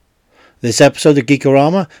This episode of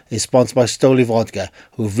Geekorama is sponsored by Stoli Vodka,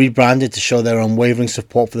 who've rebranded to show their unwavering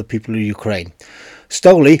support for the people of Ukraine.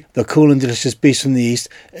 Stoli, the cool and delicious beast from the east,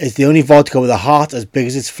 is the only vodka with a heart as big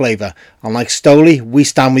as its flavour. And like Stoli, we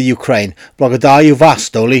stand with Ukraine. Благодарю вас,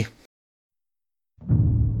 Stoli.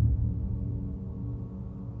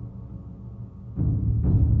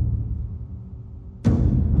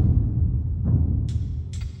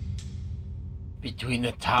 Between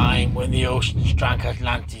the time when the oceans drank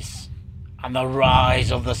Atlantis and the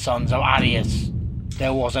rise of the sons of Arius,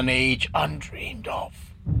 there was an age undreamed of.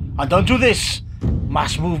 And unto this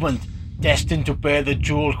mass movement, destined to bear the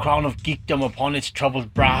jewelled crown of geekdom upon its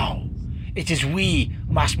troubled brow, it is we,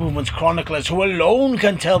 mass movement's chroniclers, who alone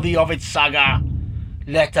can tell thee of its saga.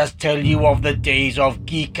 Let us tell you of the days of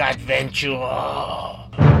geek adventure.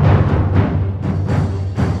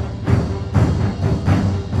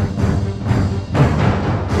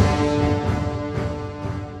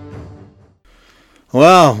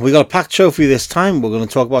 Well, we got a packed show for you this time. We're going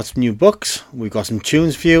to talk about some new books. We've got some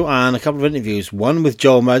tunes for you and a couple of interviews. One with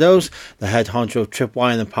Joel Meadows, the head honcho of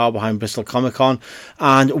Tripwire and the power behind Bristol Comic Con,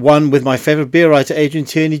 and one with my favourite beer writer, Adrian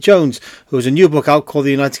Tierney Jones, who has a new book out called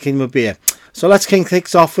The United Kingdom of Beer. So let's kick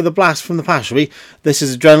things off with a blast from the past, shall we? This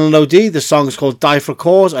is Adrenaline OD. The song is called Die for a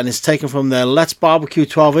Cause, and it's taken from their Let's Barbecue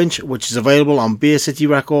 12-inch, which is available on Beer City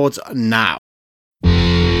Records now.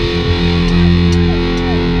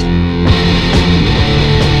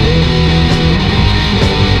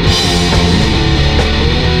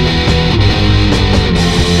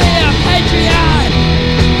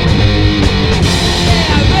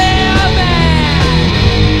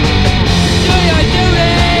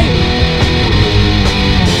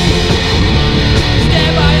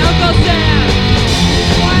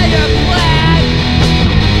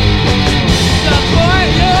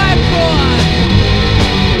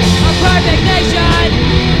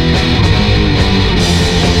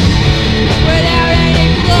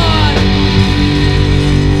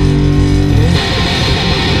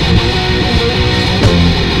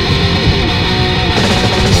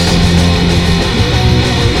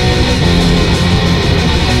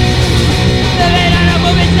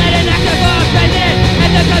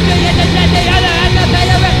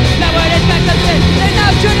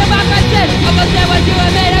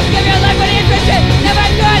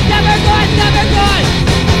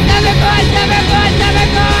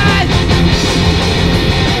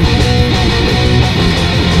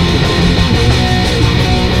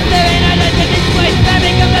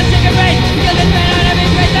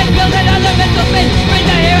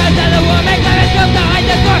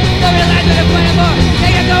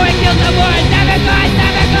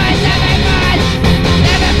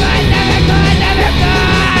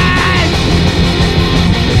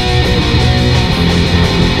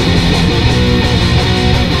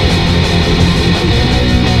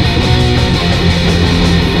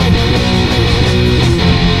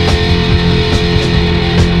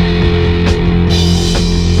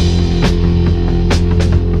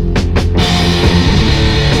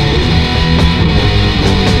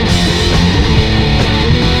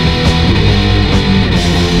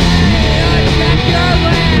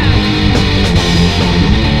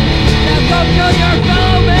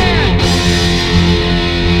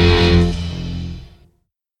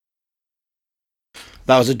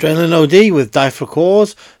 That was Adrenaline OD with Die for a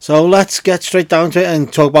Cause. So let's get straight down to it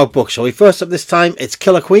and talk about books, shall we? First up this time, it's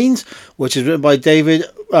Killer Queens, which is written by David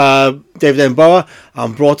M. Bower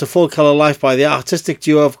and brought to full colour life by the artistic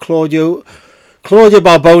duo of Claudio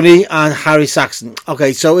Barboni and Harry Saxon.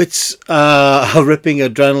 Okay, so it's a ripping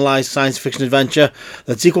adrenalised science fiction adventure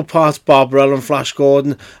that's equal parts Barbarella and Flash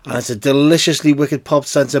Gordon, and it's a deliciously wicked pulp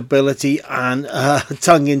sensibility and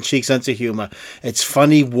tongue-in-cheek sense of humour. It's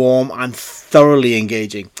funny, warm, and thoroughly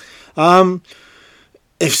engaging.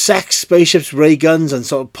 If sex, spaceships, ray guns, and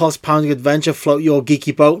sort of pulse-pounding adventure float your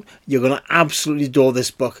geeky boat, you're going to absolutely adore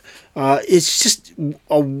this book. It's just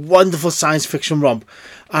a wonderful science fiction romp.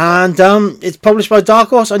 And it's published by Dark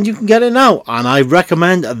Horse, and you can get it now. And I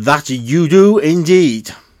recommend that you do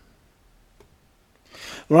indeed.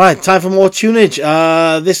 Right, time for more tunage.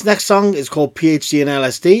 This next song is called PhD and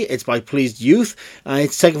LSD. It's by Pleased Youth, and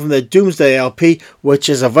it's taken from their Doomsday LP, which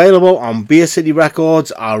is available on Beer City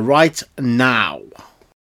Records right now.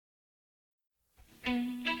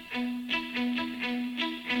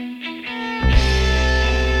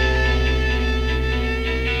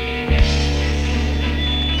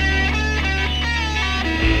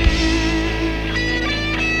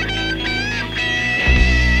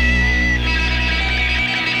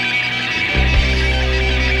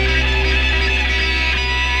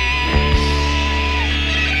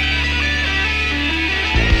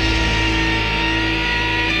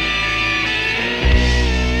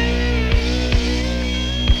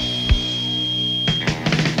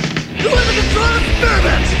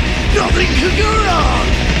 could go wrong?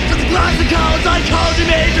 Just a glass of college psychology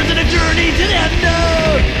majors and a journey to the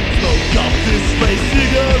unknown. Smoke up this place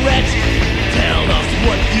cigarette. Tell us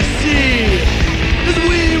what you see as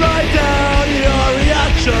we write down your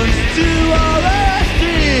reactions to RSD.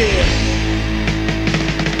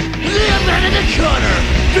 The man in the corner,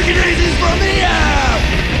 drinking daisies from the air.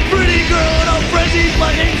 Pretty girl in a frenzy,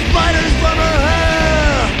 plucking spiders from her hair.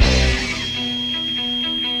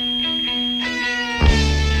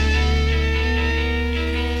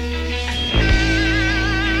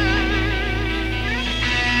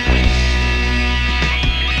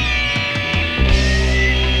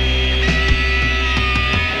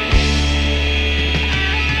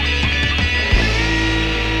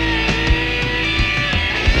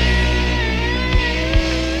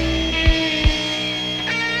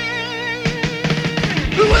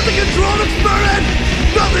 With the controlled experiment,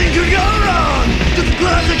 nothing could go wrong. Just a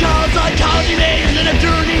classical psychology majors and a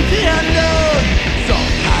journey to the unknown.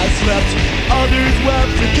 Some has slept, others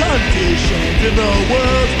wept for conditions in the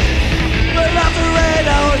world. But after 8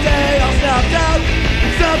 hours they all snapped out,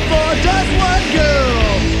 except for just one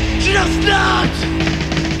girl. She just stopped.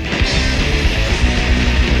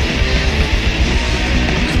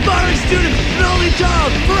 Aspiring student, an only child,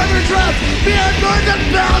 forever trapped beyond borders of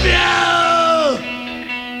Bellevue.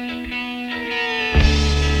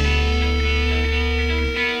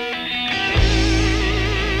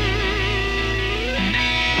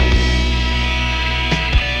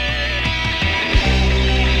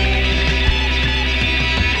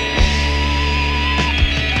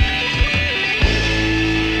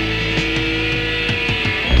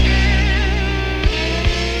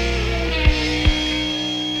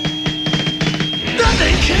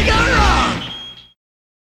 Can go wrong.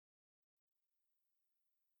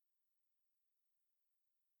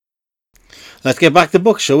 Let's get back to the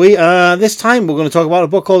book, shall we? This time we're going to talk about a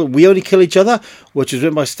book called We Only Kill Each Other, which was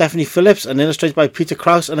written by Stephanie Phillips and illustrated by Peter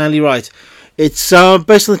Krause and Ellie Wright. It's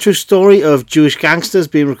based on the true story of Jewish gangsters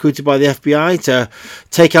being recruited by the FBI to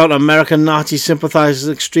take out American Nazi sympathizers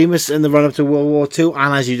and extremists in the run-up to World War II,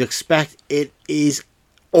 and as you'd expect, it is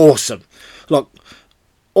awesome. Look,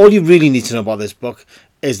 all you really need to know about this book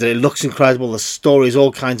is that it looks incredible, the story is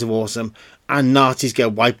all kinds of awesome, and Nazis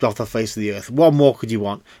get wiped off the face of the earth. What more could you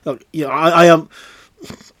want? Look, you know, I am,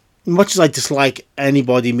 much as I dislike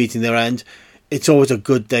anybody meeting their end, it's always a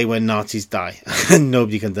good day when Nazis die, and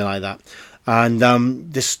nobody can deny that. And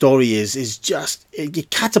this story is just,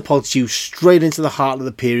 it catapults you straight into the heart of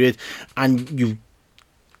the period, and you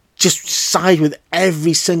just side with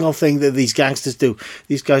every single thing that these gangsters do,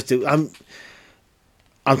 these guys do.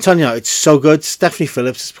 I'm telling you, it's so good. Stephanie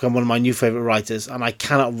Phillips has become one of my new favourite writers, and I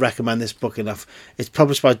cannot recommend this book enough. It's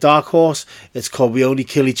published by Dark Horse. It's called We Only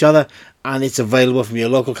Kill Each Other, and it's available from your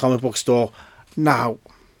local comic book store now.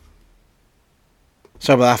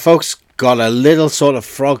 Sorry about that, folks. Got a little sort of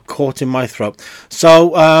frog caught in my throat.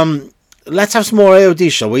 So, let's have some more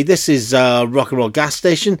AOD, shall we? This is Rock and Roll Gas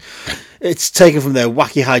Station. It's taken from their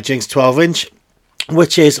Wacky Hijinks 12-inch,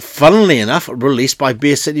 which is, funnily enough, released by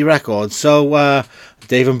Beer City Records. So,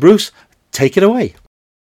 Dave and Bruce, take it away.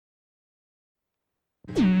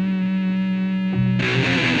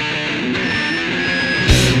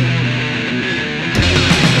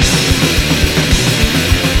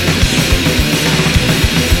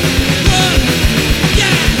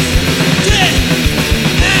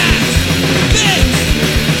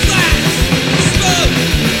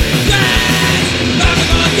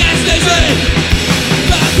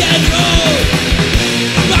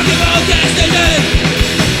 Rock and roll gas station,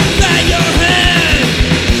 bang your head.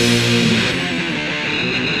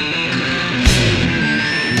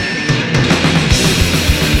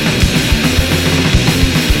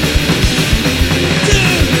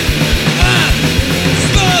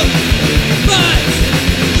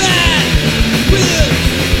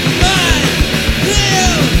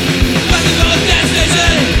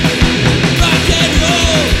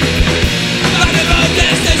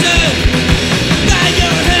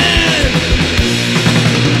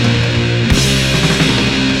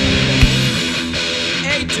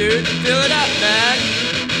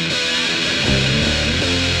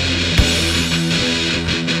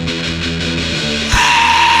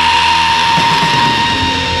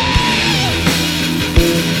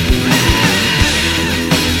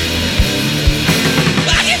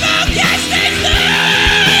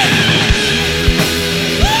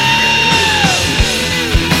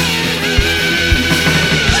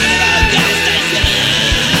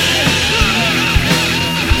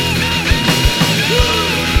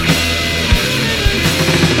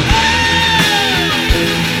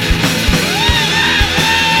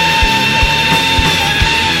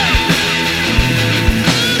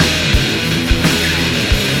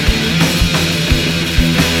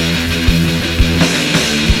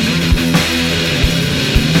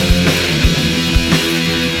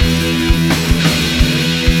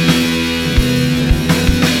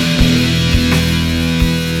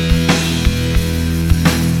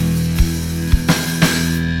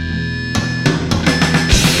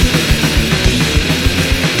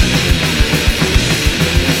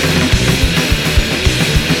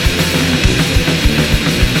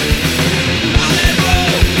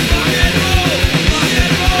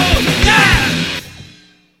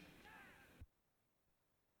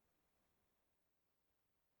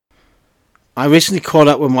 I recently caught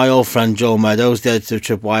up with my old friend Joel Meadows, the editor of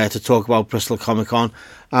Tripwire, to talk about Bristol Comic Con,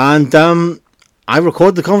 and I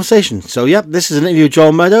recorded the conversation. So, yep, this is an interview with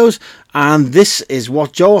Joel Meadows, and this is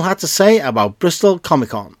what Joel had to say about Bristol Comic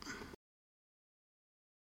Con.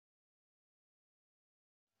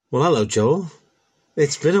 Well, hello, Joel.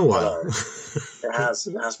 It's been a while. It has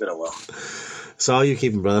been a while. So, how are you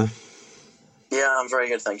keeping, brother? Yeah, I'm very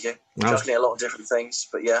good, thank you. Juggling a lot of different things,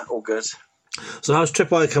 but yeah, all good. So, how's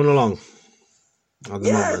Tripwire coming along?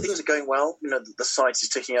 Yeah, things are going well. You know, the site is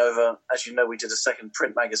ticking over. As you know, we did a second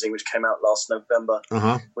print magazine which came out last November,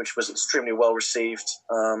 which was extremely well received.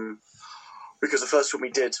 Because the first one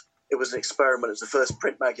we did, it was an experiment. It was the first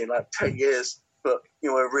print mag in like 10 years. But, you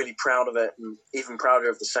know, we're really proud of it, and even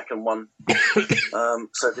prouder of the second one.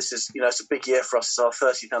 So this is, you know, it's a big year for us. It's our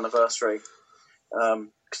 30th anniversary,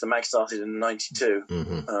 because the mag started in 92.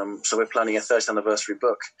 So we're planning a 30th anniversary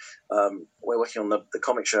book. We're working on the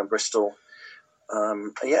comic show in Bristol.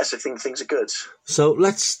 And yeah, so things are good. So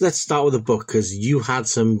let's start with the book, because you had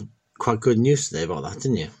some quite good news today about that,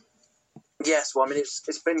 didn't you? Yes, well, I mean,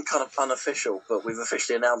 it's been kind of unofficial, but we've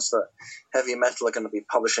officially announced that Heavy Metal are going to be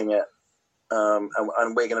publishing it. And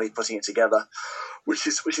we're going to be putting it together, which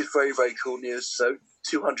is very, very cool news. So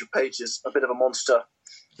 200 pages, a bit of a monster.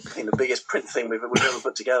 I think the biggest print thing we've ever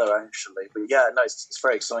put together, actually. But yeah, no, it's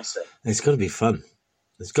very exciting. It's got to be fun.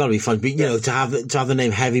 It's got to be fun. But you know, to have the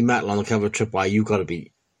name Heavy Metal on the cover of Tripwire, you've got to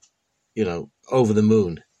be, you know, over the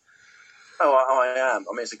moon. Oh, I am.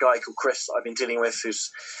 I mean, it's a guy called Chris that I've been dealing with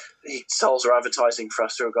he sells our advertising for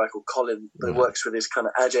us through a guy called Colin that works with his kind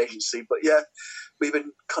of ad agency. But yeah, we've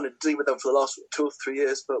been kind of dealing with them for the last 2 or 3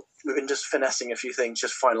 years, but we've been just finessing a few things,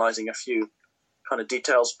 just finalising a few kind of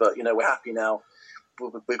details. But, you know, we're happy now.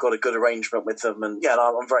 We've got a good arrangement with them, and yeah,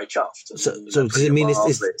 I'm very chuffed. So does it mean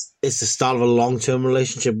it's the start of a long-term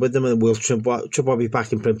relationship with them, and will Tripwire be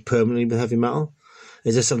back in print permanently with Heavy Metal?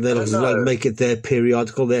 Is this something they're looking to like make it their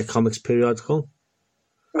periodical, their comics periodical?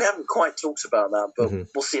 We haven't quite talked about that, but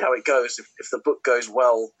we'll see how it goes. If the book goes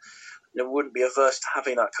well, you know, we wouldn't be averse to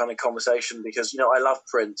having that kind of conversation, because, you know, I love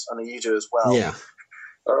print, and you do as well. Yeah.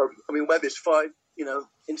 I mean, web is fine. You know,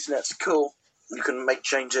 internet's cool. You can make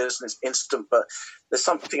changes and it's instant, but there's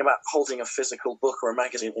something about holding a physical book or a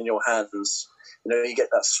magazine in your hands. You know, you get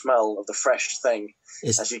that smell of the fresh thing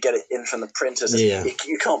as you get it in from the printers. Yeah.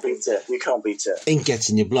 You can't beat it. You can't beat it. Ink gets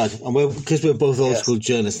in your blood. And because we're both old school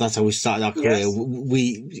journalists, that's how we started our career.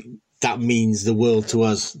 Yes. That means the world to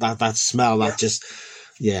us. That smell, that just,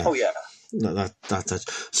 yeah. Oh, yeah. That.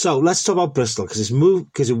 So let's talk about Bristol,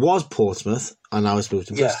 because it was Portsmouth and now it's moved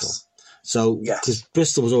to Bristol. So, because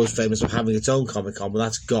Bristol was always famous for having its own Comic Con, but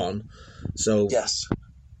that's gone. So,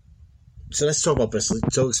 So let's talk about Bristol.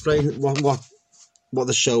 So, explain what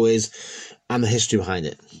the show is and the history behind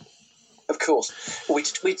it. Of course. Well,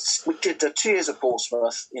 we did 2 years at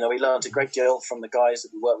Portsmouth. You know, we learned a great deal from the guys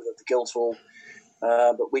that we worked with at the Guildhall.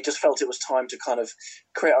 But we just felt it was time to kind of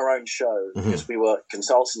create our own show, because we were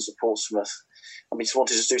consultants at Portsmouth, and we just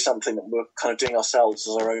wanted to do something that we were kind of doing ourselves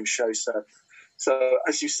as our own show. So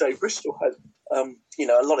as you say, Bristol had, you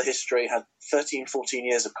know, a lot of history, had 13, 14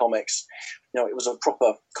 years of comics. You know, it was a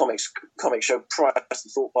proper comic show prior to the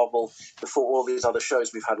Thought Bubble, before all these other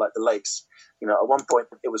shows we've had, like the Lakes. You know, at one point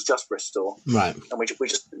it was just Bristol. Right. And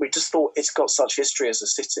we just thought it's got such history as a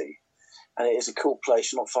city. And it is a cool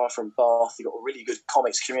place. You're not far from Bath. You've got a really good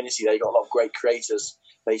comics community there. You've got a lot of great creators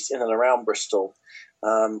based in and around Bristol.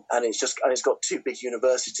 And it's got 2 big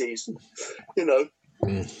universities, and, you know,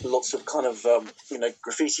 lots of kind of, you know,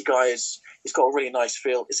 graffiti guys. It's got a really nice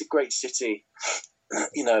feel. It's a great city.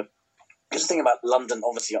 You know, because the thing about London,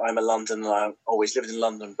 obviously I'm a Londoner and I always lived in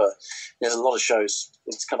London, but there's a lot of shows.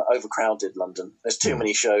 It's kind of overcrowded, London. There's too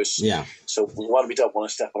many shows. Yeah. So one, we don't want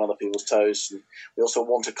to step on other people's toes. And we also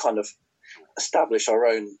want to kind of establish our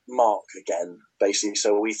own mark again, basically.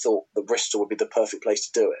 So we thought that Bristol would be the perfect place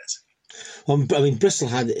to do it. Well, I mean, Bristol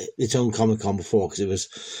had its own Comic Con before, because it was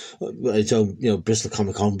its own, you know, Bristol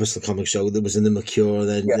Comic Con, Bristol Comic Show. That was in the Mercure,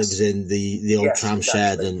 then it was in the old tram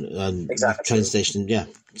shed and train station. Yeah,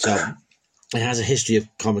 so it has a history of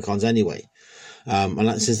Comic Cons anyway.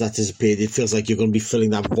 And since that disappeared, it feels like you're going to be filling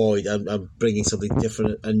that void and bringing something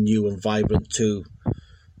different and new and vibrant to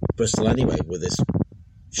Bristol anyway with this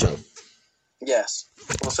show. Yes,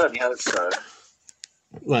 well, I certainly hope so.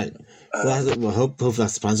 Right. Well, hope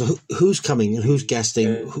that's the plan. So who's coming and who's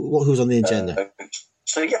guesting? Who's on the agenda?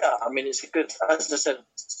 So yeah, I mean, it's a good, as I said.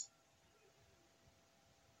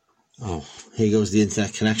 Oh, here goes the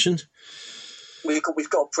internet connection. We've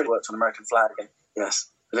got pretty worked on American flag.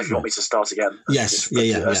 Yes. If you want me to start again. Yes.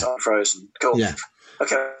 I'm frozen. Cool. Yeah.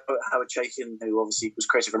 Okay, Howard Chaykin, who obviously was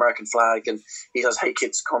creator of American Flag, and he does Hey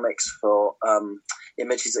Kids comics for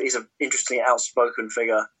Image. He's an interestingly outspoken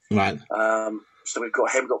figure. Right. So we've got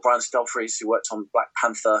him. We've got Brian Stelfreeze, who worked on Black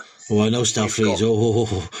Panther. Oh, I know Stelfreeze.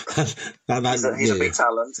 He's a big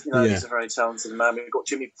talent. He's a very talented man. We've got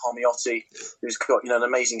Jimmy Palmiotti, who's got an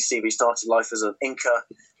amazing CV. He started life as an Inca.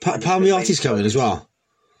 Palmiotti's coming as well.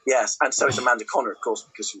 Yes, and so is Amanda Connor, of course,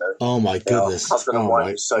 because Oh my goodness, husband and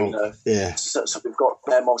wife. So yeah. So we've got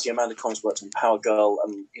them. Obviously, Amanda Connor's worked on Power Girl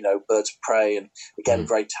and Birds of Prey, and again,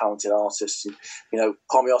 very talented artists. And,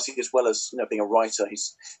 Palmiotti, as well as being a writer,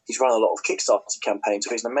 he's run a lot of Kickstarter campaigns.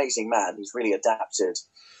 So he's an amazing man. He's really adapted,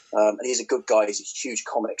 and he's a good guy. He's a huge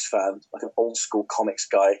comics fan, like an old school comics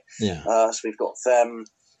guy. Yeah. So we've got them.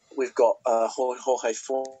 We've got Jorge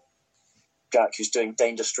Jack, who's doing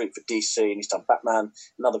Danger Street for DC, and he's done Batman.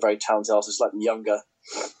 Another very talented artist, like younger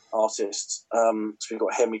artists. So we've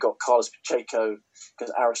got him. We've got Carlos Pacheco,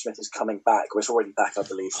 because Aerosmith is coming back. Well, it's already back, I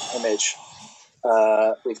believe. Image.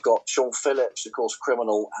 We've got Sean Phillips, of course,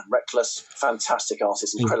 Criminal and Reckless. Fantastic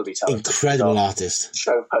artist, incredibly talented. Incredible artist.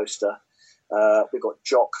 Show poster. We've got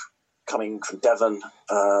Jock coming from Devon.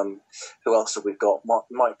 Who else have we got?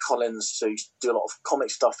 Mike Collins, who do a lot of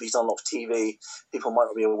comic stuff. He's done a lot of TV. People might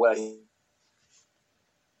not be aware.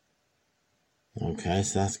 Okay,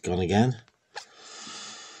 so that's gone again.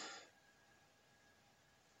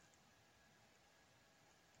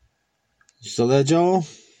 You still there, Joel?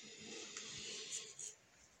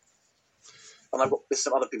 And I've got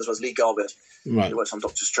some other people as well as Lee Garbutt, who works on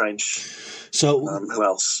Doctor Strange. So who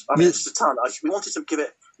else? I mean, it's a ton. We wanted to give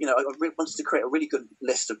it. I wanted to create a really good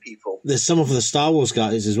list of people. There's someone for the Star Wars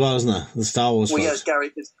guys as well, isn't there? The Star Wars. Well, folks.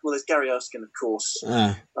 There's Gary Erskine, of course,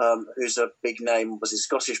 who's a big name. Was a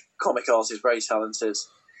Scottish comic artist, very talented,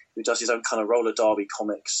 who does his own kind of roller derby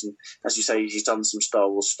comics, and as you say, he's done some Star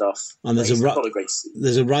Wars stuff. And there's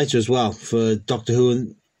a writer as well for Doctor Who,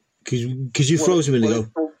 and because you froze a minute ago.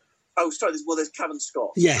 Oh, sorry. There's Cavan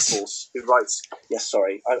Scott, yes, of course, who writes. Yes,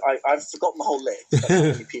 sorry, I've forgotten the whole list. That's how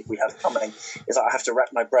many people we have coming. Is that I have to rack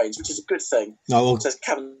my brains, which is a good thing. Oh, well. There's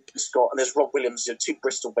Cavan Scott and there's Rob Williams. Two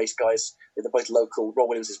Bristol-based guys. They're both local. Rob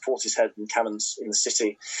Williams is Portishead and Cavan's in the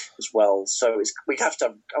city as well. So we have to.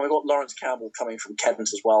 And we've got Lawrence Campbell coming from Kent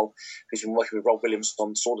as well, who's been working with Rob Williams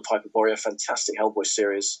on Sword of Hyperborea, fantastic Hellboy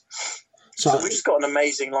series. So we've just got an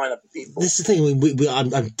amazing lineup of people. This is the thing.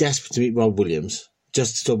 I'm desperate to meet Rob Williams.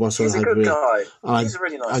 Just to talk about He's a good guy. He's a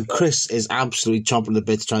really nice guy. And Chris is absolutely chomping the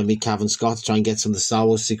bit to try and meet Cavan Scott, to try and get some of the Star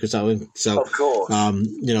Wars secrets out of him. So, of course.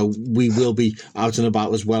 We will be out and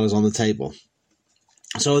about as well as on the table.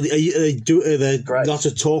 So are there lots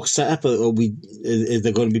of talks set up, or is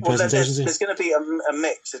there going to be presentations? There's going to be a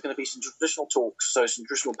mix. There's going to be some traditional talks, so some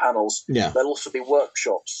traditional panels. Yeah. There'll also be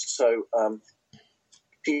workshops. So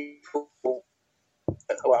people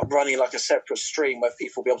running like a separate stream where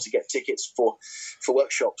people will be able to get tickets for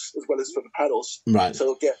workshops as well as for the panels. Right. So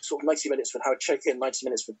they'll get sort of 90 minutes with Howard Chaykin, 90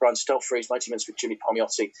 minutes with Brian Stelfreeze, 90 minutes with Jimmy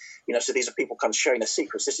Palmiotti. So these are people kind of sharing their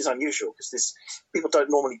secrets. This is unusual because people don't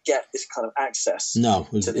normally get this kind of access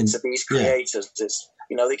to these creators. Yeah. It's,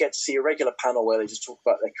 they get to see a regular panel where they just talk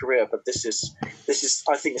about their career, but this is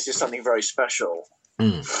I think this is something very special.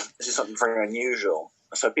 This is something very unusual.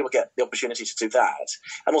 So people get the opportunity to do that.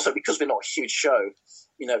 And also because we're not a huge show,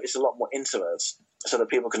 it's a lot more intimate so that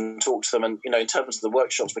people can talk to them. And, in terms of the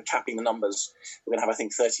workshops, we're capping the numbers. We're going to have, I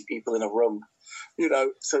think, 30 people in a room,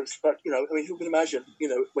 So it's like, who can imagine,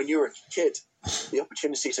 when you were a kid, the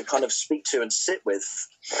opportunity to kind of speak to and sit with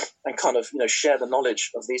and kind of, share the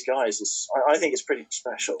knowledge of these guys is, I think it's pretty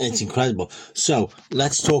special. It's incredible. So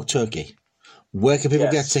let's talk Turkey. Where can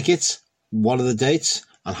people get tickets? What are the dates?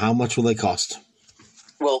 And how much will they cost?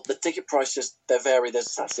 Well, the ticket prices, they vary. There's a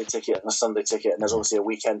Saturday ticket and a Sunday ticket, and there's obviously a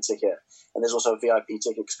weekend ticket. And there's also a VIP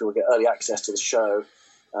ticket because people get early access to the show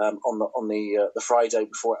on the Friday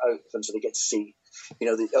before it opens, so they get to see,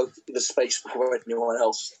 the space before anyone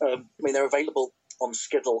else. They're available on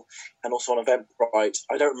Skiddle and also on Eventbrite.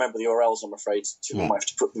 I don't remember the URLs, I'm afraid. So we might have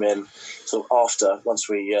to put them in sort of after, once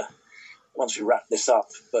we wrap this up.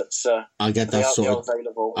 But I'll get that sorted.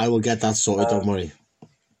 Available. I will get that sorted, don't worry.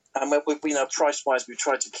 And we price-wise, we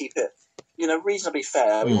try to keep it, reasonably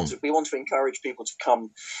fair. We want to encourage people to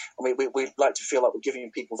come. We'd like to feel like we're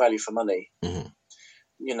giving people value for money,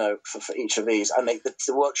 for each of these. And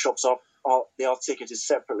the workshops are ticketed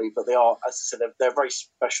separately, but they are, as I said, they're a very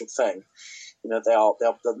special thing.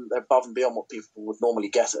 they're above and beyond what people would normally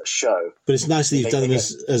get at a show. But it's nice that you've done them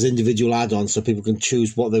as individual add-ons, so people can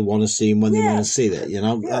choose what they want to see and when they want to see it.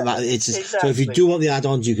 Exactly. So if you do want the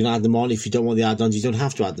add-ons, you can add them on. If you don't want the add-ons, you don't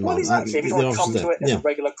have to add them on. Exactly. If you want to come to it as a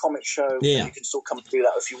regular comic show, you can still come to do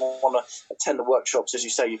that. If you want to attend the workshops, as you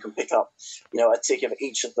say, you can pick up, a ticket for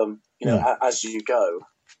each of them, as you go.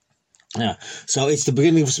 Yeah. So it's the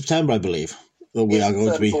beginning of September, I believe, that we are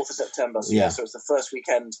going to be. 4th of September. So it's the first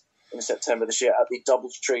weekend in September this year at the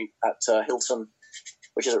DoubleTree at Hilton,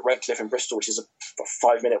 which is at Redcliffe in Bristol, which is a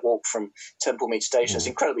 5-minute walk from Temple Mead Station. It's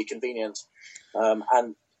incredibly convenient.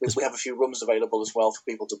 And we have a few rooms available as well for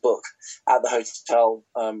people to book at the hotel.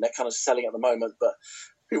 They're kind of selling at the moment, but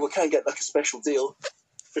people can get like a special deal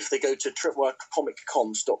if they go to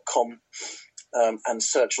tripwirecomiccons.com and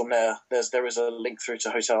search on there. There is a link through to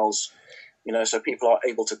hotels, so people are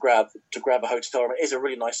able to grab a hotel room. It is a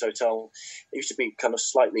really nice hotel. It used to be kind of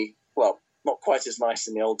slightly, not quite as nice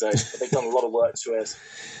in the old days, but they've done a lot of work to it,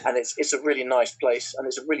 and it's a really nice place, and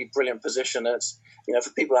it's a really brilliant position. And it's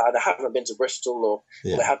for people that either haven't been to Bristol or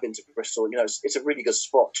they have been to Bristol, it's a really good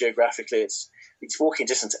spot geographically. It's walking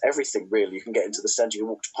distance to everything really. You can get into the centre. You can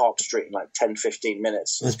walk to Park Street in like 10-15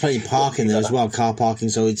 minutes. There's plenty of parking there as well, car parking.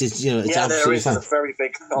 So it's absolutely there is fun. a very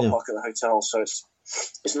big car park at the hotel, so it's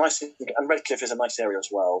nice, and Redcliffe is a nice area as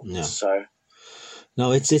well. Yeah. So.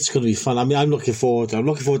 No, it's going to be fun. I mean, I'm looking forward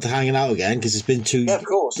to hanging out again because it's been too. Yeah, of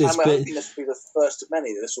course. I'm hoping this will be the first of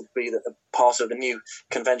many. This will be the part of the new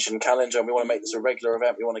convention calendar, and we want to make this a regular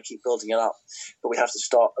event. We want to keep building it up, but we have to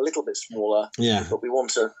start a little bit smaller. Yeah. But we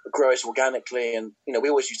want to grow it organically, and we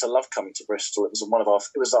always used to love coming to Bristol. It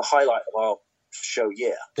was a highlight of our show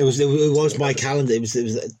year. It was my calendar. It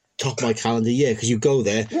was top of my calendar year because you go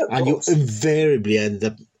there and you invariably end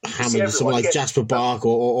up hammering someone like Jasper Bark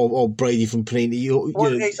or Brady from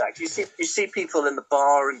Panini. Exactly. You see people in the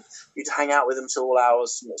bar and you'd hang out with them till all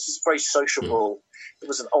hours. And it's just very sociable. It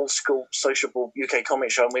was an old school sociable UK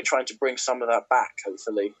comic show, and we're trying to bring some of that back,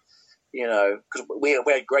 hopefully. Because we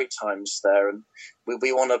had great times there, and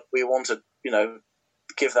we want to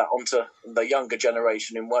give that onto the younger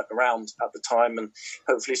generation who weren't around at the time, and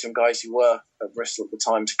hopefully some guys who were at Bristol at the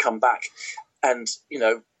time to come back and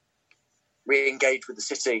re-engage with the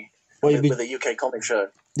city with a UK comic show.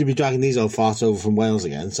 You'll be dragging these old farts over from Wales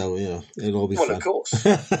again, so it'll all be fun. Well, of course.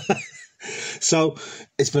 So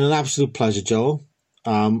it's been an absolute pleasure, Joel.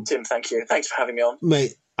 Tim, thank you. Thanks for having me on,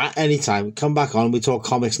 mate. At any time, come back on. We talk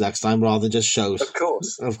comics next time rather than just shows. Of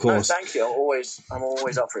course. Of course. No, thank you. I'm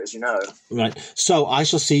always up for it, as you know. Right. So I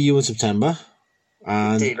shall see you in September.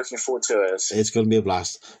 And indeed, looking forward to it. It's going to be a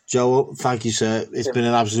blast. Joel, thank you, sir. It's been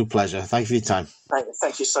an absolute pleasure. Thank you for your time.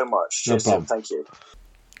 Thank you so much. No problem. Tim, thank you.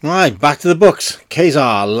 Right, back to the books.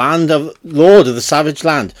 Ka-Zar, Lord of the Savage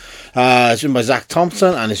Land. It's written by Zach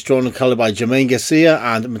Thompson and it's drawn and coloured by Jermaine Garcia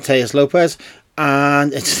and Mateus Lopez.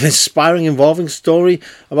 And it's an inspiring, involving story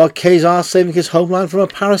about Ka-Zar saving his homeland from a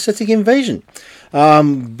parasitic invasion.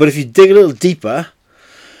 But if you dig a little deeper,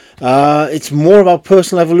 it's more about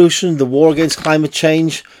personal evolution, the war against climate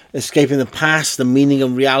change, escaping the past, the meaning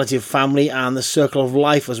and reality of family, and the circle of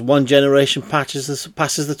life as one generation passes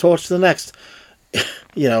the torch to the next.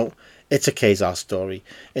 It's a Ka-Zar story.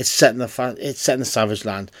 It's set in the Savage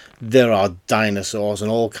Land. There are dinosaurs and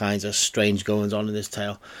all kinds of strange goings on in this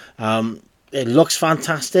tale. It looks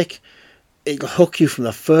fantastic. It'll hook you from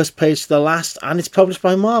the first page to the last, and it's published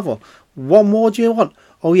by Marvel. What more do you want?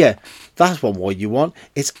 Oh yeah, that's what more you want.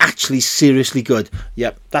 It's actually seriously good.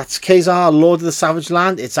 Yep, that's Ka-Zar, Lord of the Savage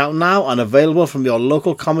Land. It's out now and available from your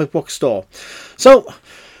local comic book store. So,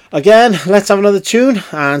 again, let's have another tune,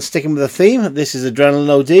 and sticking with the theme, this is Adrenaline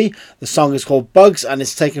OD. The song is called Bugs, and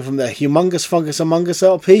it's taken from the Humongous Fungus Among Us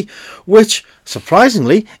LP, which,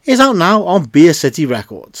 surprisingly, is out now on Beer City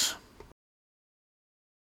Records.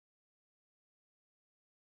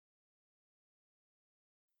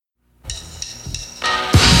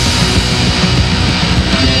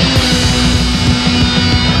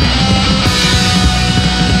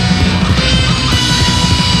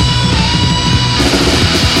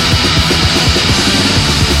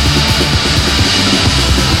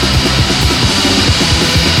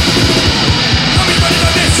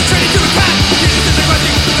 Ready to attack! This is the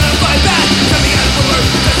question that I'm fighting back! Coming out of the world,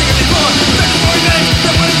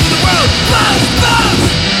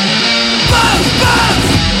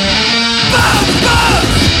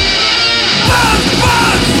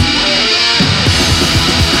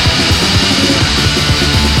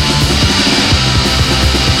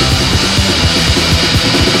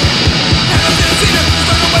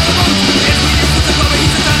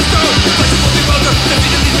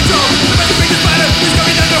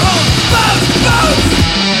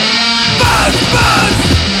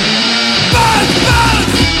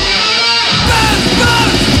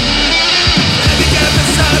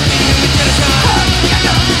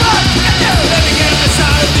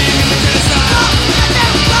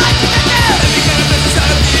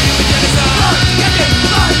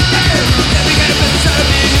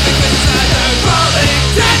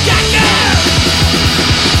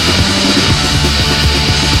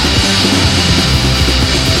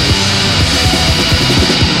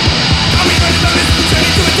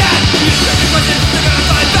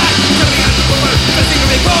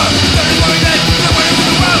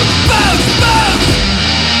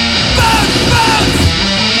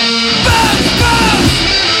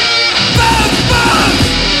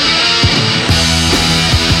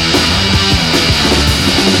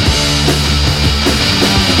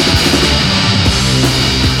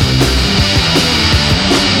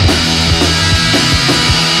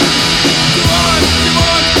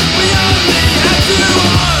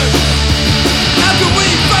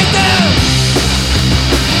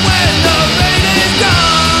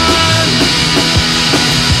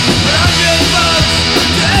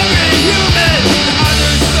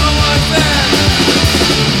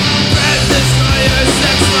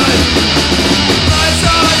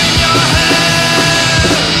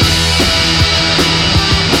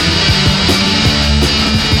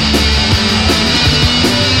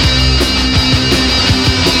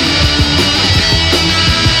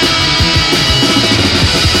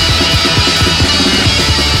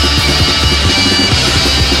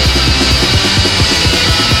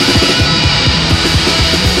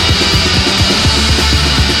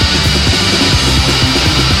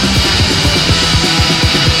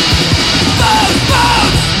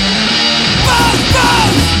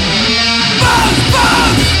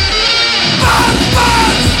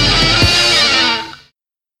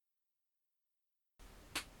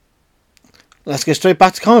 let's get straight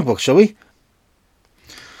back to comic books, shall we?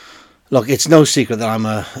 Look, it's no secret that I'm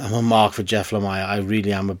a mark for Jeff Lemire. I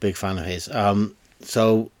really am a big fan of his.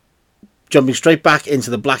 So, jumping straight back into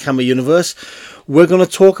the Black Hammer universe, we're going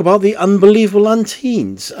to talk about the Unbelievable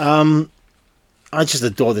Unteens. I just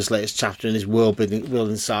adore this latest chapter in his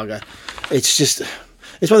world-building saga. It's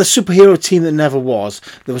about the superhero team that never was.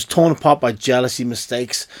 That was torn apart by jealousy,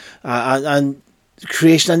 mistakes, and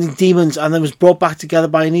creation-ending demons, and then was brought back together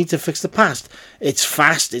by a need to fix the past. It's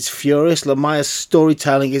fast, it's furious. Lemire's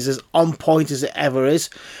storytelling is as on point as it ever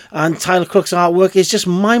is, and Tyler Crook's artwork is just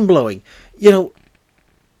mind-blowing. You know,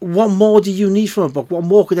 what more do you need from a book? What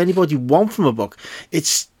more could anybody want from a book?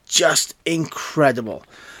 It's just incredible.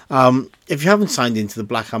 If you haven't signed into the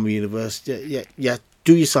Black Hammer universe yet,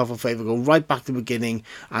 do yourself a favour, go right back to the beginning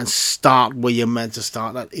and start where you're meant to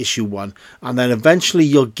start, at issue 1. And then eventually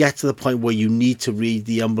you'll get to the point where you need to read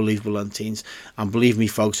The Unbelievable Unteens. And believe me,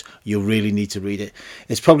 folks, you really need to read it.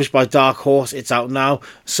 It's published by Dark Horse. It's out now.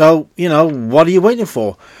 So, you know, what are you waiting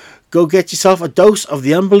for? Go get yourself a dose of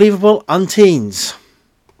The Unbelievable Unteens.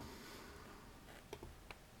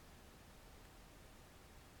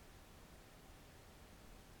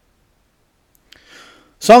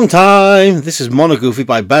 Song time! This is Monogoofy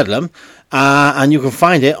by Bedlam, and you can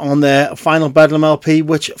find it on their final Bedlam LP,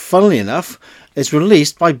 which, funnily enough, is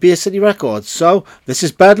released by Beer City Records. So, this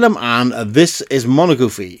is Bedlam, and this is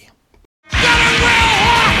Monogoofy.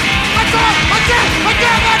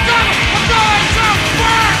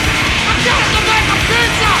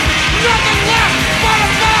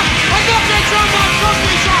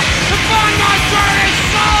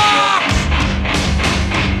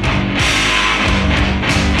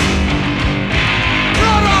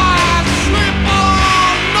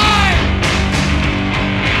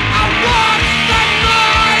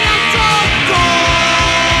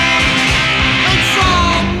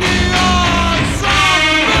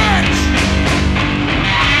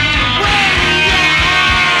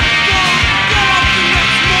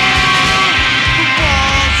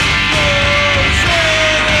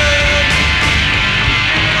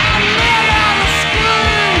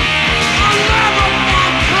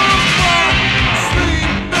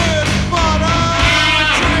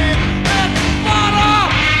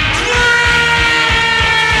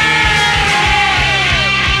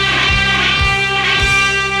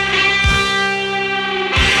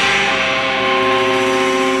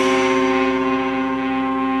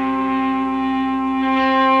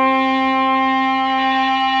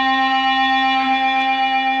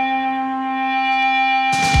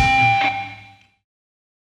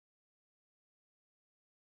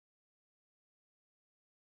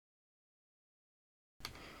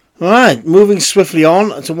 Alright, moving swiftly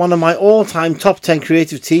on to one of my all-time top 10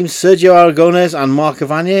 creative teams, Sergio Aragonés and Mark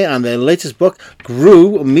Evanier, and their latest book,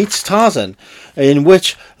 Gru Meets Tarzan, in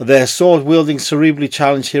which their sword-wielding, cerebrally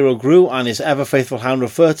challenged hero Gru and his ever-faithful hound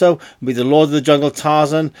Roferto meet the Lord of the Jungle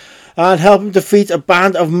Tarzan and help him defeat a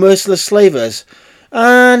band of merciless slavers.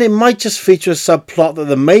 And it might just feature a subplot that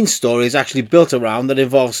the main story is actually built around, that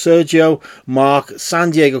involves Sergio, Mark,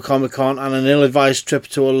 San Diego Comic-Con, and an ill-advised trip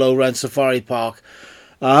to a low-rent safari park.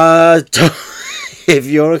 If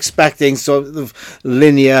you're expecting sort of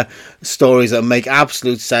linear stories that make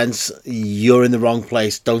absolute sense, you're in the wrong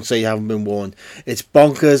place. Don't say you haven't been warned. It's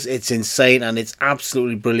bonkers, it's insane, and it's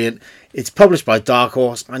absolutely brilliant. It's published by Dark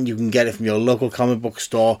Horse, and you can get it from your local comic book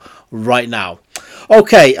store right now.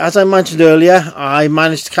 Okay, as I mentioned earlier, I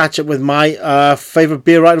managed to catch up with my favourite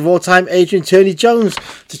beer writer of all time, Adrian Turney Jones,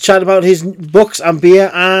 to chat about his books and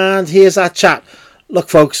beer, and here's that chat. Look,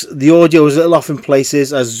 folks, the audio was a little off in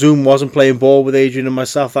places as Zoom wasn't playing ball with Adrian and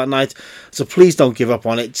myself that night, so please don't give up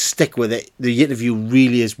on it. Stick with it. The interview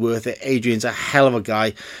really is worth it. Adrian's a hell of a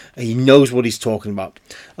guy, and he knows what he's talking about.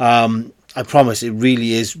 I promise it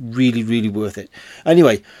really is really worth it.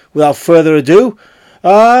 Anyway, without further ado,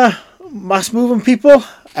 mass moving people,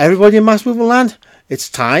 everybody in mass moving land, it's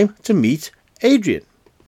time to meet Adrian.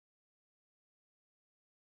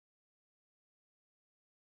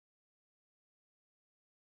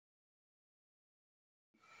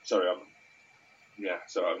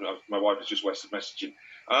 Sorry, my wife is just messaging.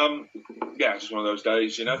 Just one of those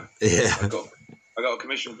days, you know. Yeah. I got a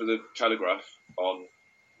commission for the Telegraph on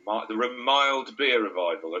the mild beer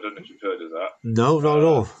revival. I don't know if you've heard of that. No, not at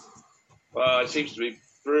all. Well, it seems to be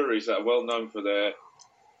breweries that are well known for their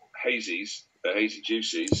hazies, their hazy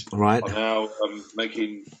juices, right, are now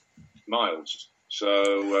making milds.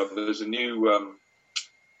 So there's a new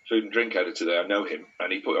food and drink editor there. I know him,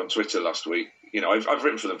 and he put it on Twitter last week. You know, I've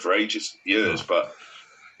written for them for years, but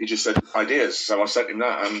he just said ideas, so I sent him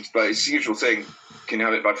that. But it's the usual thing: can you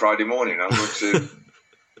have it by Friday morning? I'm going to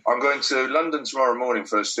I'm going to London tomorrow morning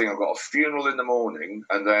first thing. I've got a funeral in the morning,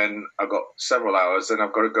 and then I've got several hours. Then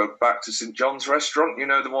I've got to go back to St John's Restaurant. You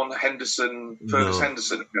know, the one Fergus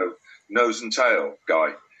Henderson, nose and tail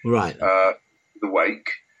guy. Right. The wake.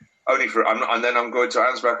 And then I'm going to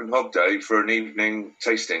Ansbach and Hogday for an evening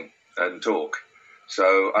tasting and talk.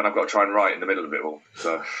 So, and I've got to try and write in the middle of it all.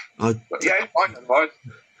 So, fine.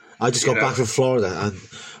 I just got back from Florida,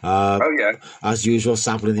 and as usual,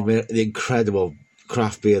 sampling the incredible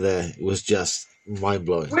craft beer there was just mind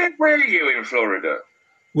blowing. Where were you in Florida?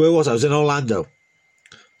 Where was I? I was in Orlando.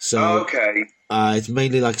 So okay, it's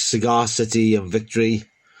mainly like Cigar City and Victory.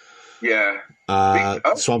 Yeah.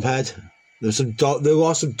 Swamp Head. There was some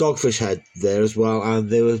Dogfish Head there as well, and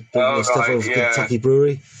there was stuff over Kentucky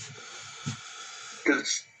Brewery.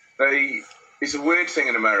 Because it's a weird thing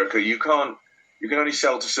in America. You can only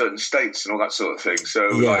sell to certain states and all that sort of thing. So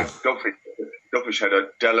like Dogfish Head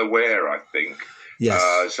are Delaware, I think.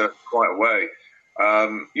 Yes. So quite a way.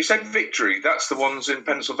 You said Victory. That's the ones in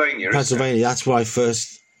Pennsylvania. Pennsylvania. That's where I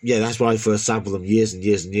first. Yeah, that's where I first sampled them years and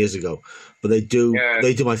years and years ago. But they do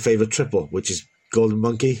my favourite triple, which is Golden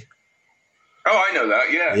Monkey. Oh, I know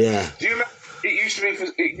that. Yeah. Yeah. Do you remember?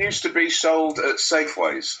 It used to be sold at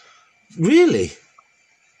Safeways. Really?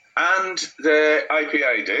 And the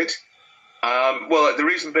IPA did. Well, the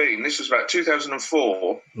reason being, this was about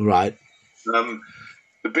 2004. Right.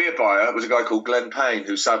 The beer buyer was a guy called Glenn Payne,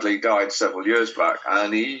 who sadly died several years back.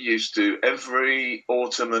 And he used to, every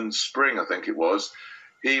autumn and spring, I think it was,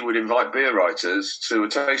 he would invite beer writers to a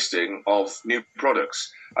tasting of new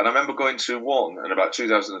products. And I remember going to one in about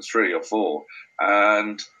 2003 or 4,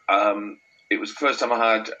 and it was the first time I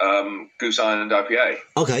had Goose Island IPA.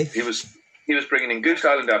 Okay. He was bringing in Goose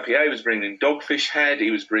Island IPA, he was bringing in Dogfish Head,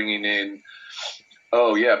 he was bringing in,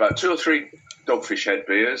 about 2 or 3 Dogfish Head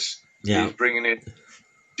beers. Yeah. He was bringing in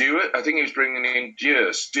Duet. I think he was bringing in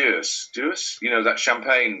Dues. You know, that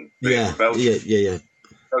champagne beer from Belgium. Yeah.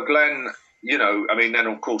 So Glenn, then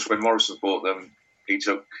of course when Morrison bought them, he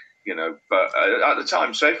took, but at the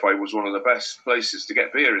time Safeway was one of the best places to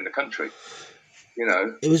get beer in the country.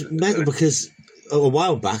 It was mental because a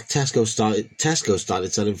while back Tesco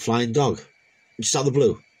started selling Flying Dog, just out of the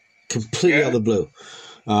blue, completely out of the blue.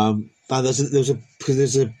 And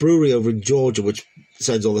there's a brewery over in Georgia which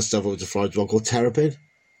sends all this stuff over to Florida called Terrapin.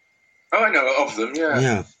 Oh, I know of them.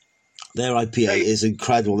 Yeah. Their IPA is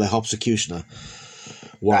incredible. Their Hopsecutioner.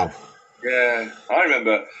 Wow. Yeah, I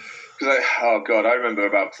remember. I remember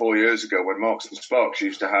about 4 years ago when Marks and Sparks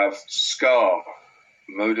used to have Scar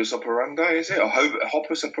Modus Operandi, is it? Or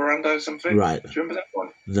Hoppus Operandi or something? Right. Do you remember that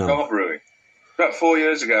one? No. Scar Brewing. About 4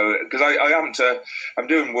 years ago, because I'm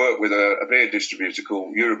doing work with a beer distributor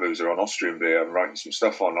called Euroboozer on Austrian beer. I'm writing some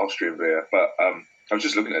stuff on Austrian beer, but I was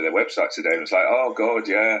just looking at their website today and it was like, oh God,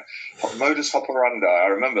 yeah, Modus Operandi. I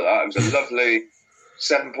remember that. It was a lovely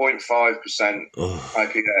 7.5%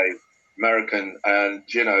 IPA, American, and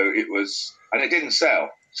it didn't sell.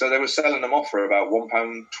 So they were selling them off for about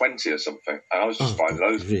 £1.20 or something, and I was just buying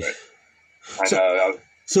loads of it.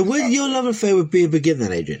 So where did your love affair with beer begin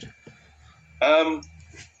then, Adrian?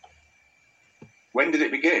 When did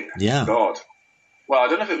it begin? Yeah. God. Well, I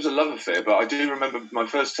don't know if it was a love affair, but I do remember my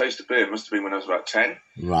first taste of beer must have been when I was about 10.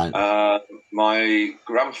 Right. My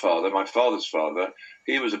grandfather, my father's father,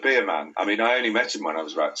 he was a beer man. I mean, I only met him when I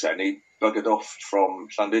was about 10. He buggered off from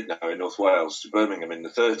Llandudno in North Wales to Birmingham in the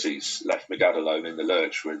 30s, left my dad alone in the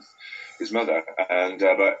lurch with his mother. And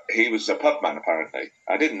but he was a pub man, apparently.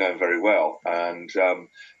 I didn't know him very well. And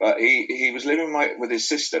but he was living with his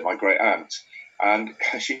sister, my great aunt. And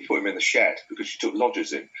she put him in the shed because she took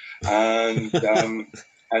lodgers in. And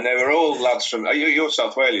and they were all lads from... You're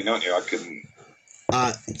South Walian, aren't you? I couldn't...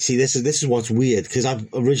 See, this is what's weird, because I'm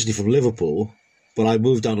originally from Liverpool, but I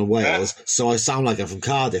moved down to Wales, so I sound like I'm from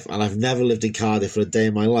Cardiff, and I've never lived in Cardiff for a day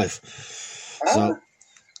in my life. So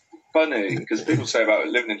funny, because people say about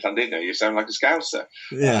living in Llandudno, you sound like a Scouser.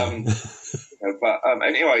 Yeah. But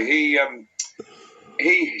anyway,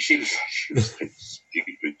 she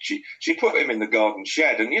put him in the garden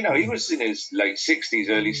shed, and he was in his late 60s,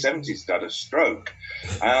 early 70s, had a stroke.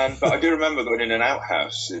 But I do remember going in an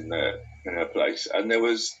outhouse in her place, and there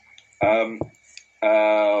was a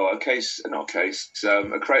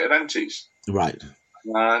crate of empties. Right.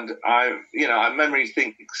 And I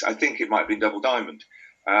think it might be Double Diamond.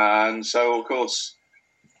 And so, of course,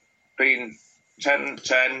 being 10,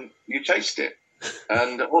 you taste it.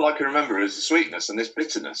 And all I can remember is the sweetness and this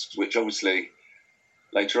bitterness, which obviously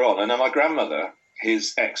later on. And then my grandmother,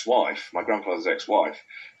 his ex-wife, my grandfather's ex-wife,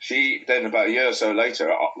 she then about a year or so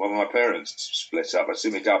later, when my parents split up, I'd see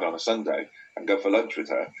my dad on a Sunday and go for lunch with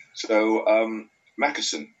her. So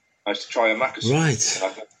Mackeson I used to try a Macca's. Right. And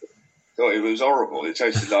I thought it was horrible. It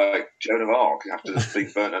tasted like Joan of Arc after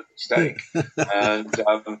being burnt at the stake. And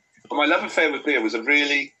but my love affair with beer was a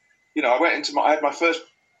really, I had my first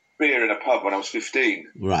beer in a pub when I was 15.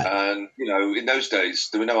 Right. And, in those days,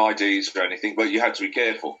 there were no IDs or anything, but you had to be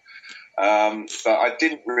careful. But I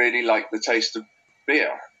didn't really like the taste of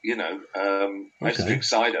beer, I used to drink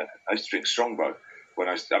cider. I used to drink Strongbow. We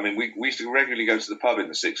used to regularly go to the pub in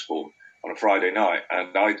the sixth form on a Friday night,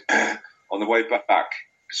 and I'd, on the way back,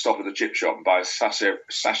 stop at the chip shop and buy a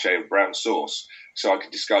sachet of brown sauce so I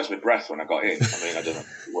could disguise my breath when I got in. I don't know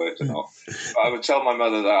if it worked or not. But I would tell my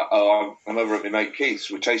mother that, I'm over at my mate Keith's,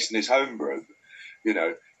 we're tasting his homebrew,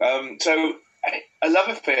 So a love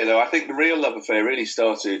affair, though, I think the real love affair really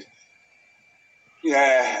started,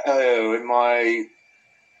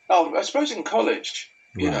 I suppose in college.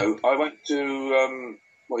 Right. I went to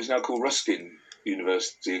what is now called Ruskin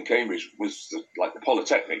University in Cambridge, was like the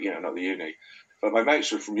Polytechnic, not the uni. But my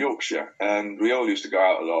mates were from Yorkshire, and we all used to go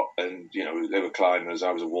out a lot. And they were climbers.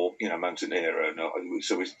 I was a mountaineer, and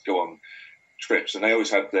so we used to go on trips. And they always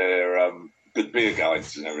had their good beer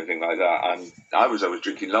guides and everything like that. And I was always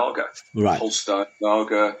drinking lager, right? Holstein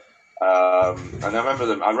lager. And I remember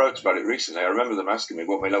them. I wrote about it recently. I remember them asking me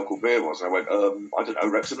what my local beer was, and I went, I don't know,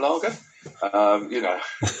 Wrexham Lager.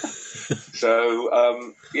 So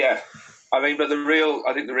yeah. But the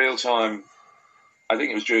real time, I think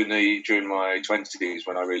it was during my 20s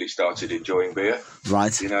when I really started enjoying beer.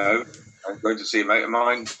 Right. I was going to see a mate of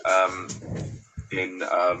mine in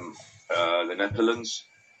the Netherlands,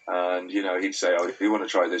 and he'd say, "Oh, you want to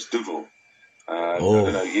try this Duvel?"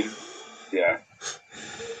 Yeah.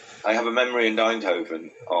 I have a memory in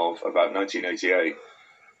Eindhoven of about 1988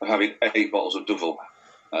 of having 8 bottles of Duvel,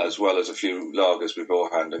 as well as a few lagers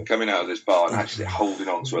beforehand, and coming out of this bar and actually holding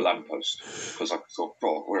on to a lamppost because I thought,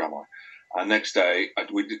 "Oh, where am I?" And next day,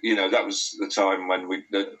 that was the time when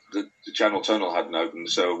the Channel Tunnel hadn't opened,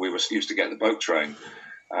 so we used to get the boat train,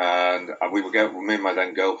 and me and my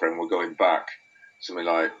then girlfriend were going back something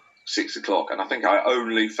like 6 o'clock, and I think I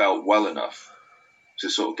only felt well enough to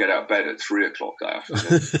sort of get out of bed at 3 o'clock that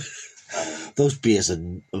afternoon. Those beers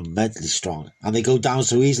are immensely strong, and they go down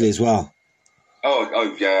so easily as well.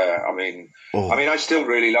 Oh yeah. I still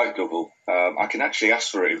really like Duvel. I can actually ask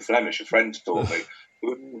for it in Flemish. A friend taught me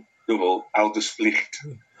Duvel Aldersvlicht.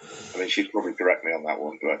 She'd probably correct me on that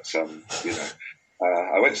one, but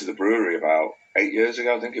I went to the brewery about 8 years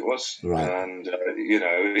ago, I think it was, right. And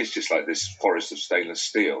it's just like this forest of stainless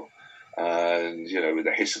steel. And with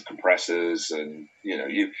the hiss of compressors, and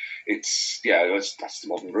that's the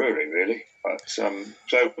modern brewering really. But so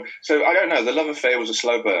I don't know. The love affair was a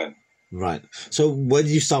slow burn. Right. So when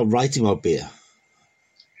did you start writing about beer?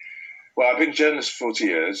 Well, I've been a journalist for 40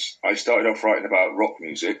 years. I started off writing about rock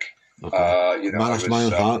music. Okay. Man after my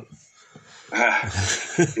own heart.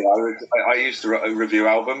 I used to review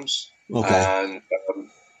albums, and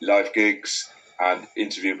live gigs and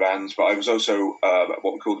interview bands, but I was also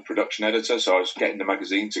what we call the production editor, so I was getting the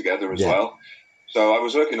magazine together as well. So I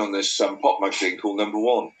was working on this pop magazine called Number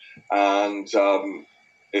One, and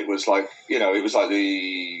it was like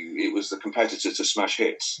it was the competitor to Smash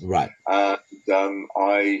Hits, right? And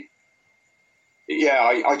I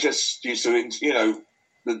just used to,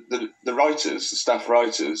 the writers, the staff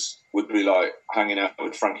writers would be like hanging out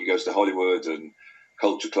with Frankie Goes to Hollywood and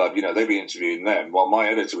Culture Club, they'd be interviewing them, while my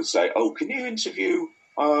editor would say, "Oh, can you interview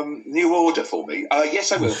New Order for me?"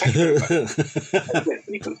 Yes, I will. Thank you very much.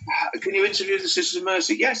 Can you interview the Sisters of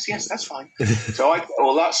Mercy? Yes, that's fine. So I did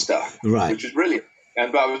all that stuff, right, which was brilliant.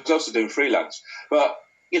 But I was also doing freelance. But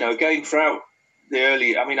again, throughout the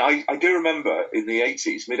early, I do remember in the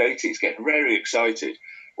mid 80s, getting very excited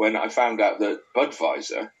when I found out that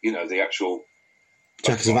Budweiser, the actual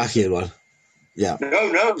Czechoslovakian one. Yeah.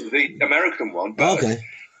 No, the American one. But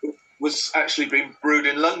was actually being brewed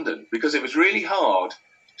in London, because it was really hard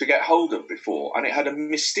to get hold of before, and it had a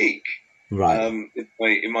mystique. Right.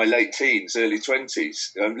 In my late teens, early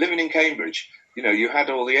 20s, living in Cambridge, you had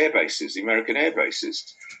all the air bases, the American air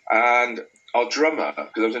bases, and our drummer,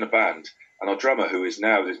 because I was in a band, and our drummer, who is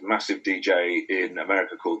now this massive DJ in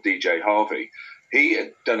America called DJ Harvey, he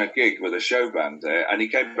had done a gig with a show band there, and he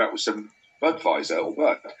came back with some Budweiser or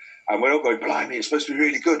Bud. And we're all going, blimey, it's supposed to be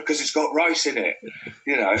really good because it's got rice in it,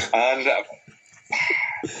 and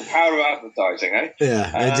power of advertising, eh?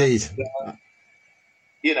 Yeah, indeed.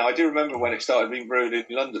 I do remember when it started being brewed in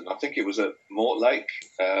London. I think it was at Mortlake.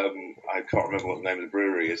 I can't remember what the name of the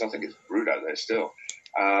brewery is. I think it's brewed out there still.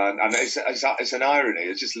 And it's an irony.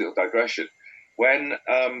 It's just a little digression. When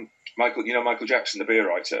Michael Jackson, the beer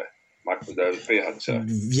writer, the beer hunter.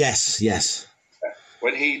 Yes.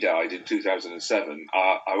 when he died in 2007,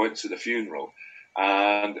 I went to the funeral,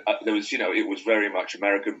 and there was, it was very much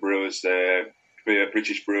American brewers there,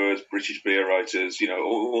 British brewers, British beer writers,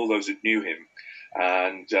 all those that knew him,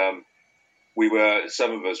 and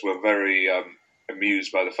some of us were very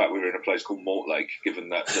amused by the fact we were in a place called Mortlake, given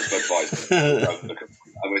that Budweiser,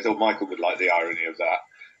 and we thought Michael would like the irony of that.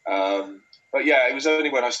 But yeah, it was only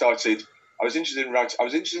when I started. I was interested in writing. I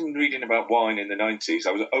was interested in reading about wine in the 90s.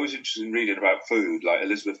 I was always interested in reading about food, like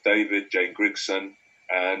Elizabeth David, Jane Grigson,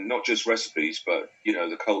 and not just recipes, but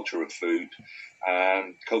the culture of food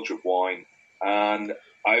and culture of wine. And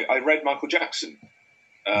I read Michael Jackson.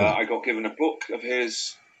 I got given a book of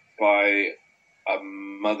his by a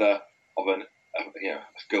mother of a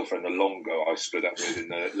girlfriend long ago I split up with in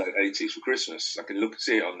the late 80s for Christmas. I can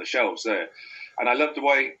see it on the shelves there. And I loved the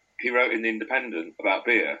way he wrote in The Independent about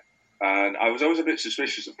beer. And I was always a bit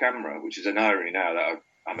suspicious of CAMRA, which is an irony now that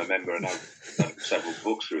I'm a member and I've done several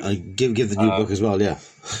books through them. Give the new book as well, yeah.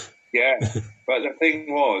 Yeah, but the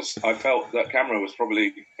thing was, I felt that CAMRA was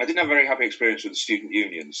probably... I didn't have a very happy experience with the student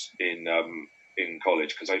unions in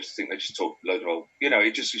college, because I used to think they just talked a load of old...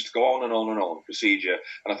 it just used to go on and on and on, procedure,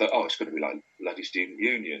 and I thought, it's going to be like bloody student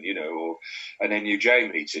union, or an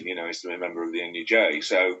NUJ meeting, I used to be a member of the NUJ.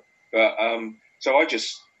 So I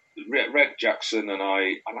just... read Jackson, and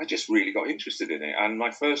I just really got interested in it. And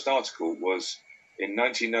my first article was in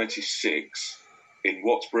 1996 in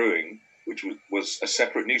What's Brewing, which was a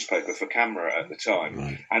separate newspaper for CAMRA at the time.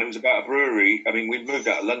 Right. And it was about a brewery. I mean, we moved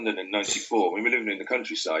out of London in 94. We were living in the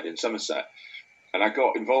countryside in Somerset. And I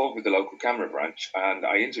got involved with the local CAMRA branch, and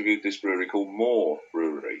I interviewed this brewery called Moore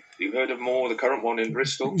Brewery. You've heard of Moore, the current one in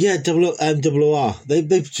Bristol? Yeah, OOR.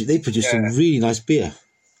 They produce some really nice beer.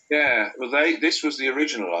 Yeah, well, this was the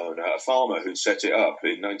original owner, a farmer who set it up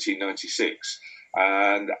in 1996,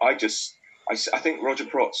 and I think Roger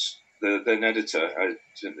Protz, the then editor,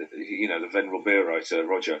 the venerable beer writer,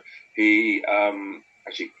 Roger, he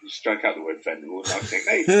actually strike out the word venerable. I think,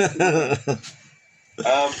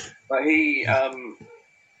 but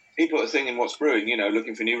he put a thing in What's Brewing,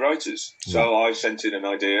 looking for new writers. So I sent in an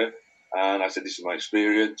idea, and I said, "This is my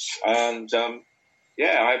experience," and I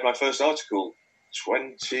had my first article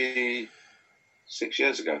 26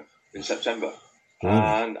 years ago in September,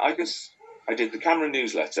 and I did the CAMRA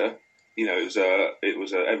newsletter. It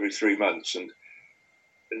was every 3 months, and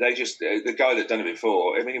they just the guy that done it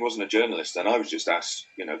before. I mean, he wasn't a journalist, and I was just asked,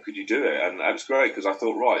 could you do it? And that was great, because I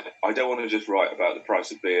thought, right, I don't want to just write about the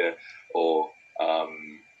price of beer, or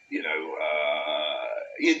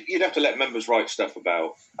you'd have to let members write stuff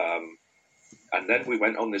about. And then we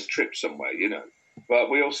went on this trip somewhere, But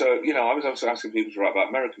we also, I was also asking people to write about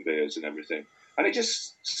American beers and everything. And it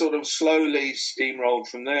just sort of slowly steamrolled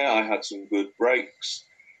from there. I had some good breaks.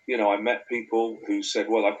 I met people who said,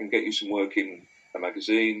 well, I can get you some work in a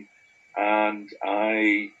magazine. And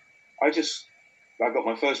I got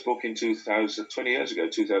my first book in 20 years ago,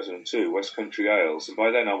 2002, West Country Ales. And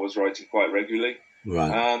by then I was writing quite regularly.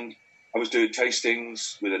 Right. And I was doing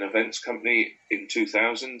tastings with an events company in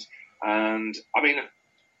 2000. And, I mean,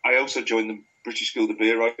 I also joined the British School of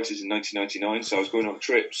Beer Writers in 1999, so I was going on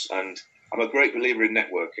trips, and I'm a great believer in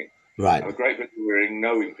networking. Right. I'm a great believer in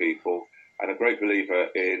knowing people, and a great believer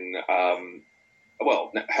in,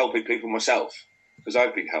 helping people myself, because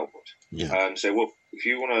I've been helped. Yeah. And say, well, if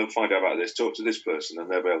you want to find out about this, talk to this person, and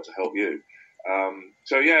they'll be able to help you.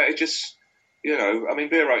 It just,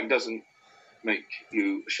 beer writing doesn't make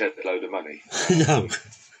you shed a load of money. No.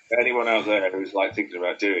 Anyone out there who's thinking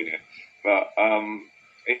about doing it, but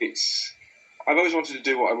I've always wanted to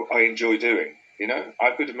do what I enjoy doing.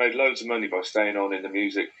 I could have made loads of money by staying on in the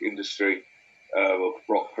music industry, or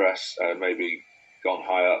rock press, maybe gone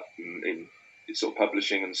high up in sort of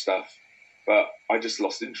publishing and stuff. But I just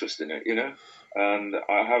lost interest in it, And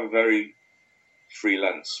I have a very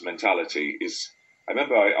freelance mentality. I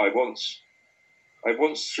remember I once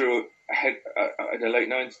threw ahead in the late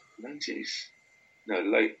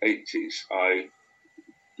 80s. I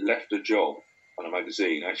left a job on a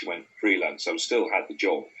magazine. I actually went freelance. I still had the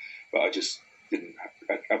job, but I just didn't.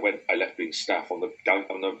 I left being staff on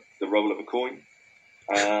the roll of a coin.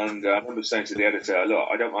 And I remember saying to the editor, "Look,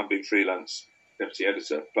 I don't mind being freelance deputy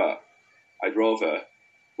editor, but I'd rather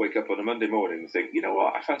wake up on a Monday morning and think, you know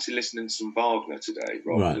what, I fancy listening to some Wagner today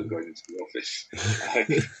rather than going into the office."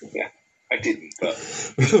 I didn't, but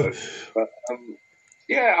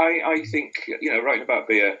I think writing about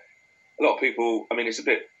beer. A lot of people. I mean, it's a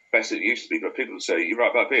bit better than it used to be, but people say you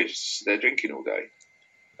write about beer, just they're drinking all day,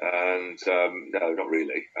 and no, not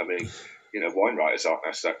really. I mean, wine writers aren't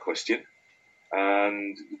asked that question.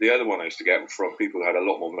 And the other one I used to get from people who had a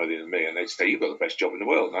lot more money than me, and they'd say, "You've got the best job in the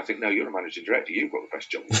world." And I think, no, you're a managing director. You've got the best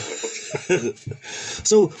job in the world.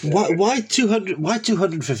 So why 200? Why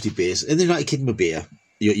 250 beers in the United Kingdom of beer?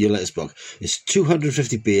 Your latest book is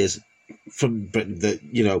 250 beers from Britain that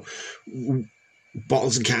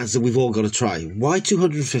bottles and cans that we've all got to try. Why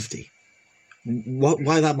 250?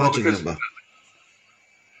 Why that magic number?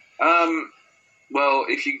 Well,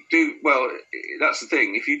 if you do, that's the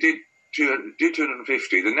thing. If you do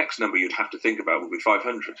 250, the next number you'd have to think about would be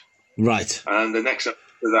 500. Right. And the next up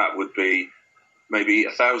to that would be maybe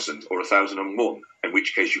 1,000 or 1,001, in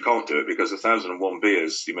which case you can't do it because 1,001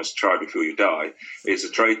 beers you must try before you die is a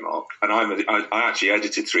trademark. And I actually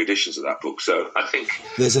edited 3 editions of that book, so I think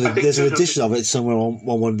there's an edition of it somewhere on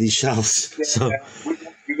one of these shelves. Yeah, so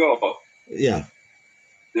you got yeah.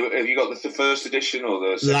 Have you got the first edition or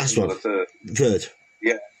the second last one? Or the third? Third.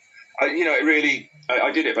 Yeah. It really.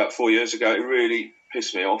 I did it about 4 years ago. It really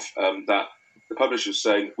pissed me off that the publisher was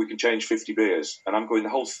saying we can change 50 beers, and I'm going. The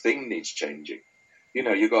whole thing needs changing.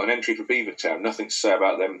 You've got an entry for Beavertown. Nothing to say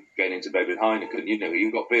about them getting into bed with Heineken.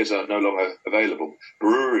 You've got beers that are no longer available,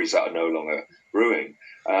 breweries that are no longer brewing,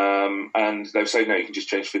 and they say no, you can just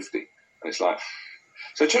change 50, and it's like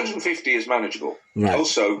so 250 is manageable. Right.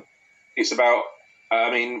 Also, it's about.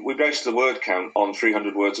 We based the word count on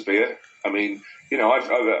 300 words of beer.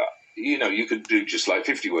 You could do just like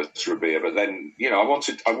 50 words for a beer, but then, I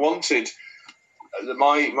wanted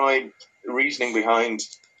my reasoning behind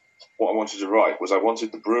what I wanted to write was I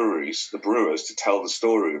wanted the brewers to tell the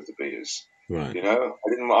story of the beers. Right.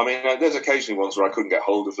 There's occasionally ones where I couldn't get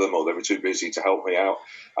hold of them or they were too busy to help me out.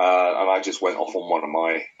 And I just went off on one of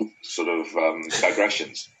my sort of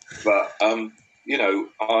digressions. But,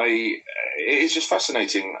 it's just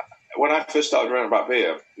fascinating. When I first started reading about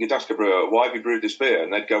beer, you'd ask a brewer, why have you brewed this beer?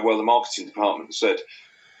 And they'd go, well, the marketing department said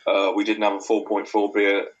we didn't have a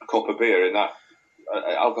 4.4 copper beer in that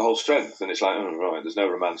alcohol strength. And it's like, oh, right, there's no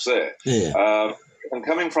romance there. Yeah. And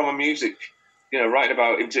coming from a music, writing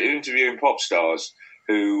about interviewing pop stars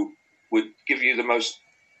who would give you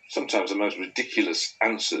sometimes the most ridiculous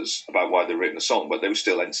answers about why they've written a song, but they were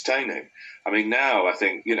still entertaining. Now I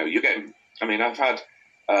think, you're getting... I've had...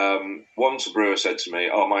 once a brewer said to me,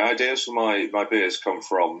 my ideas for my beers come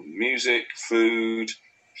from music, food,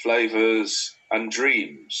 flavours and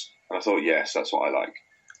dreams. And I thought, yes, that's what I like.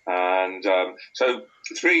 And so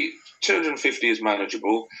 250 is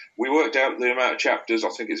manageable. We worked out the amount of chapters. I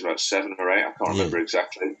think it's about 7 or 8. I can't remember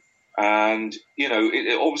exactly. And,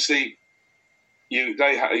 it obviously,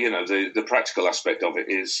 the practical aspect of it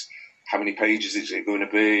is how many pages is it going to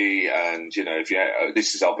be? And, if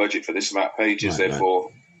this is our budget for this amount of pages, therefore...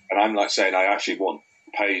 Right. And I'm like saying, I actually want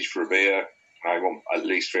a page for a beer. I want at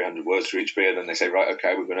least 300 words for each beer. Then they say, right,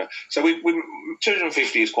 okay, we're going to... So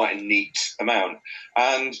 250 is quite a neat amount.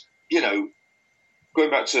 And, going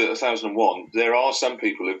back to 1001, there are some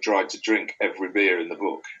people who've tried to drink every beer in the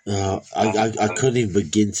book. I couldn't even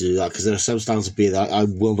begin to do that because there are some styles of beer that I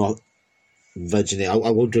will not venture near.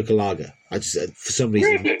 I won't drink a lager. I just, for some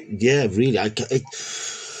reason... Really? Yeah, really.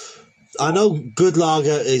 I know good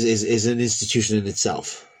lager is an institution in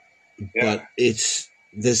itself. Yeah. But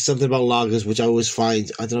there's something about lagers which I always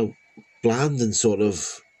find, I don't know, bland and sort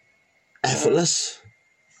of effortless.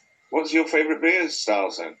 What's your favourite beer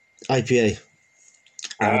styles then? IPA.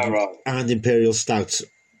 Right. And Imperial Stout.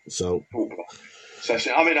 So.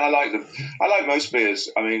 Session. I like them. I like most beers.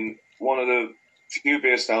 One of the few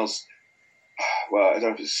beer styles, well, I don't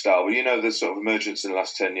know if it's a style, but the sort of emergence in the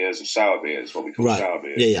last 10 years of sour beers, what we call sour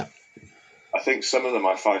beers. Yeah. I think some of them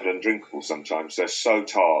I find undrinkable sometimes. They're so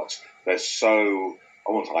tart. They're so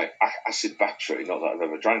almost like acid battery. Not that I've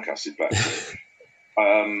ever drank acid battery.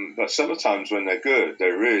 But sometimes when they're good,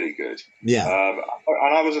 they're really good. Yeah.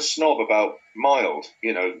 And I was a snob about mild,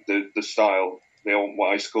 the style, what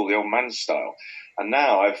I used to call the old man style. And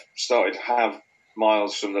now I've started to have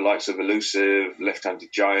milds from the likes of Elusive,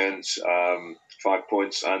 Left-Handed Giant, 5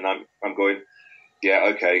 Points. And I'm going, yeah,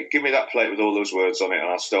 okay, give me that plate with all those words on it and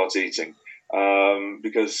I'll start eating.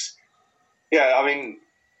 Because,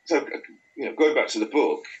 so, going back to the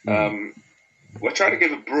book, we're trying to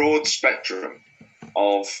give a broad spectrum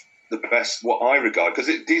of the best, what I regard,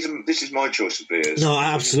 because this is my choice of beers. No,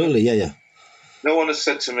 absolutely, yeah. No one has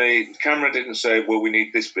said to me, Cameron didn't say, well, we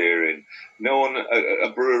need this beer in. No one, a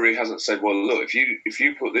brewery hasn't said, well, look, if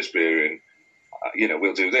you put this beer in,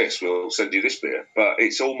 we'll do this, we'll send you this beer. But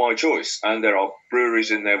it's all my choice. And there are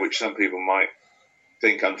breweries in there which some people might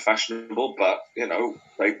think unfashionable, but,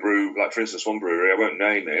 they brew, like, for instance, one brewery, I won't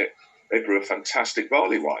name it, they brew a fantastic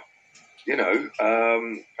barley wine,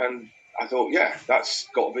 and I thought, yeah, that's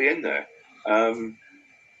got to be in there.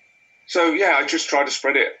 So yeah, I just try to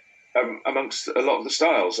spread it amongst a lot of the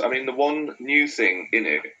styles. I mean, the one new thing in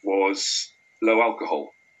it was low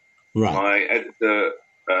alcohol. Right. My editor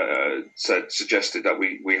suggested that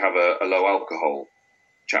we have a low alcohol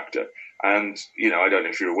chapter, and I don't know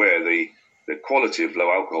if you're aware, the quality of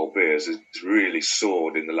low alcohol beers has really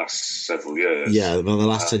soared in the last several years. Yeah, well, the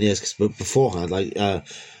last 10 years, but beforehand, I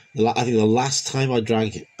think the last time I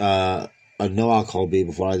drank a no alcohol beer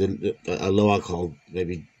before I did a low alcohol,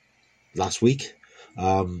 maybe last week.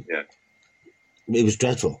 It was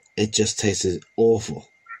dreadful. It just tasted awful.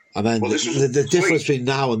 And then the difference between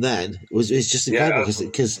now and then is just incredible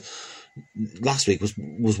because last week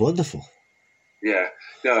was wonderful. Yeah,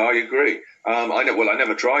 no, I agree. I know. Well, I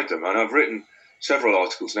never tried them, and I've written several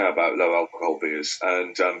articles now about low alcohol beers.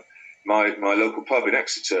 And my local pub in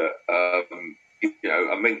Exeter,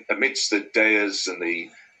 amidst the Deas and the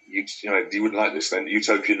you wouldn't like this then,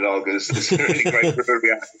 Utopian Lagers. There's a really great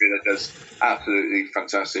brewery actually that does absolutely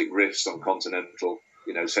fantastic riffs on continental,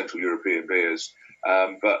 Central European beers.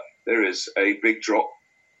 But there is a Big Drop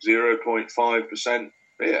 0.5%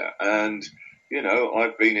 beer, and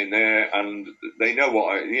I've been in there, and they know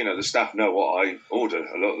what the staff know what I order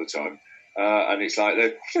a lot of the time, and it's like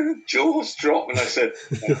their jaws drop. And I said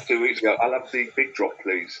 2 weeks ago, I'll have the Big Drop,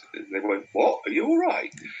 please. And they went, what? Are you all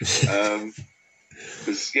right?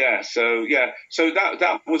 So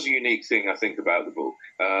that was a unique thing I think about the book,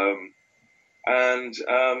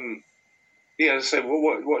 I said, well,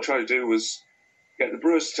 what I tried to do was get the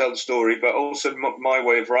brewers to tell the story, but also my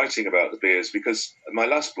way of writing about the beers, because my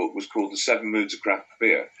last book was called The 7 Moods of Craft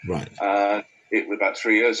Beer. Right. It was about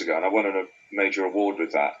 3 years ago, and I won a major award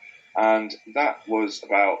with that. And that was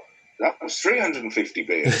 350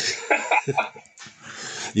 beers.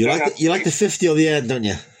 You like the 50 on the end, don't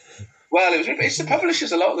you? Well, it's the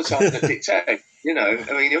publishers a lot of the time that dictate.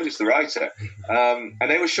 You're just the writer. And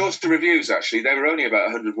they were shorter reviews, actually. They were only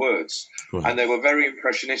about 100 words. Right. And they were very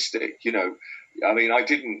impressionistic, I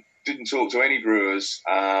didn't talk to any brewers,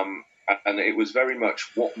 and it was very much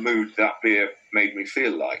what mood that beer made me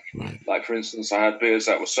feel like. Right. Like, for instance, I had beers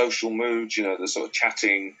that were social moods, the sort of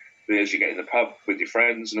chatting beers you get in the pub with your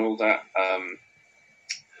friends and all that.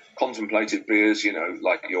 Contemplative beers,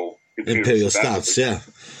 like your Imperial Stouts, yeah.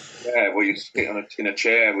 Yeah, where you sit in a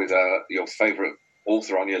chair with your favourite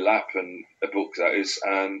author on your lap and a book, that is,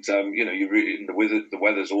 and you read the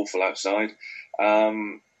weather's awful outside.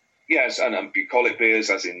 Yes, and bucolic beers,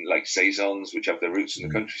 as in like saisons, which have their roots in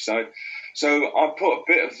the countryside. So I put a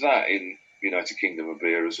bit of that in United Kingdom of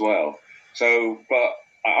Beer as well. So, but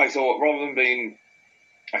I thought, rather than being,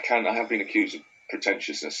 I have been accused of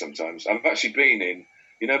pretentiousness sometimes. I've actually been in,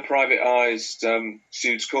 Private Eye's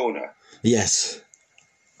Sude's Corner. Yes.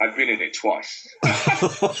 I've been in it twice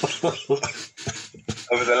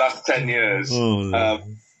over the last 10 years. Oh, no.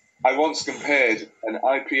 I once compared an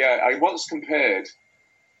IPA. I once compared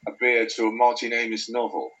a beer to a Martin Amis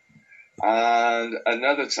novel, and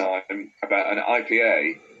another time about an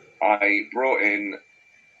IPA, I brought in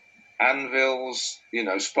anvils,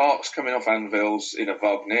 sparks coming off anvils in a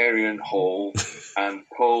Wagnerian hall, and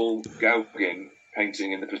Paul Gauguin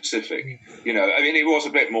painting in the Pacific. It was a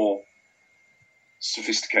bit more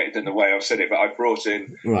sophisticated than the way I've said it, but I brought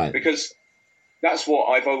in, right, because that's what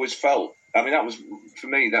I've always felt. That was, for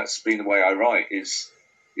me, that's been the way I write, is,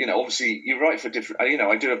 obviously you write for different,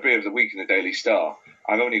 I do a beer of the week in the Daily Star.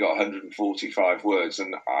 I've only got 145 words,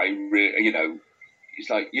 and I really, it's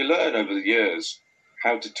like you learn over the years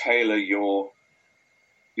how to tailor your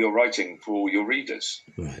writing for your readers.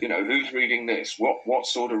 Right. Who's reading this? What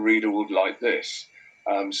sort of reader would like this?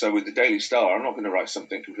 So with the Daily Star, I'm not going to write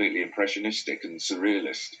something completely impressionistic and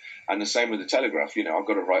surrealist. And the same with the Telegraph. I've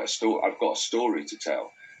got to write a story. I've got a story to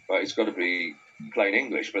tell, but it's got to be plain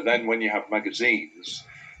English. But then when you have magazines,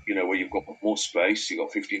 where you've got more space, you've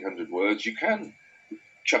got 1,500 words, you can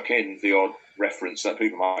chuck in the odd reference that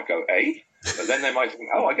people might go, eh? But then they might think,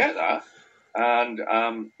 oh, I get that. And,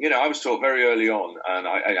 I was taught very early on, and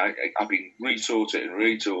I've been retaught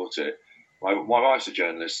it. My wife's a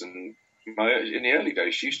journalist, and in the early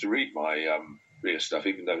days, she used to read my beer stuff,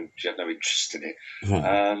 even though she had no interest in it. Right.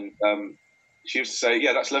 And she used to say,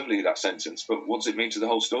 yeah, that's lovely, that sentence, but what does it mean to the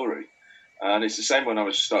whole story? And it's the same when I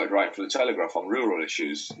started writing for the Telegraph on rural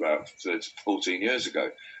issues about 14 years ago.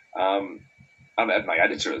 My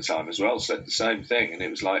editor at the time as well said the same thing, and it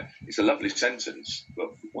was like, it's a lovely sentence, but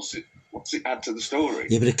what's it add to the story?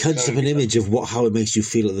 Yeah, but it conjures up an image of how it makes you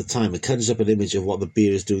feel at the time. It conjures up an image of what the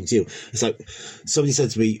beer is doing to you. It's like, somebody said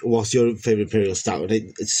to me, what's your favourite Imperial Stout?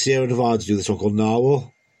 And Sierra Nevada do this one called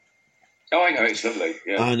Narwhal. Oh, I know, it's lovely,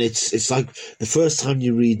 yeah. And it's like the first time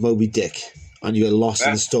you read Moby Dick, and you get lost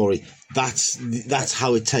in the story. That's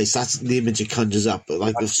how it tastes. That's the image it conjures up,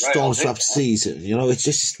 like the storm-swept seas.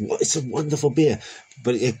 It's a wonderful beer,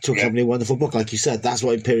 but it took a wonderful book, like you said. That's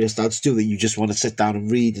what Imperial Stouts do. That you just want to sit down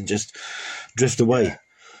and read and just drift away. Yeah.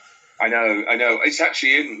 I know. It's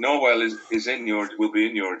actually in Norwell will be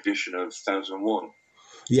in your edition of 1001.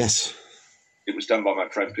 Yes, it was done by my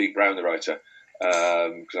friend Pete Brown, the writer,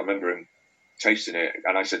 because I remember him tasting it,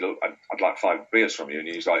 and I said, "Look, I'd like 5 beers from you," and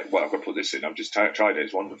he's like, "Well, I've got to put this in. I've just tried it;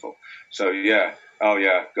 it's wonderful." So yeah,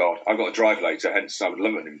 God, I've got to drive later. Hence, I would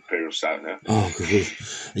love an Imperial Stout now. Oh, good.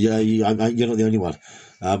 Yeah, you're not the only one.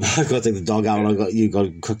 I've got to take the dog out. You got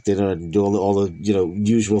to cook dinner and do all the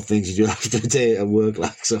usual things you do after a day at work,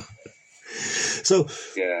 like so. So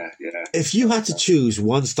yeah. If you had to choose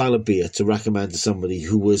one style of beer to recommend to somebody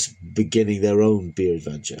who was beginning their own beer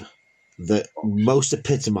adventure that most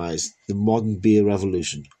epitomized the modern beer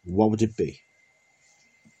revolution, what would it be?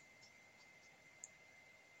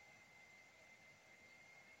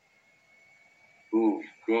 Oh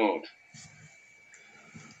God.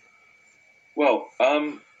 Well,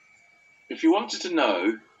 if you wanted to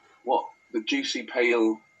know what the juicy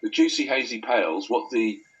hazy pales, what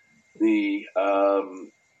the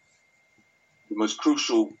most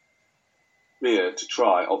crucial beer to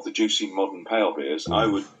try of the juicy modern pale beers, I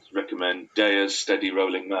would recommend Deya's Steady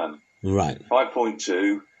Rolling Man. Right.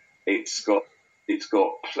 5.2. It's got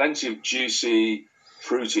plenty of juicy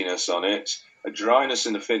fruitiness on it, a dryness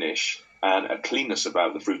in the finish, and a cleanness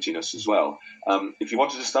about the fruitiness as well. If you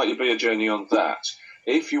wanted to start your beer journey on that,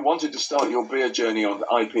 if you wanted to start your beer journey on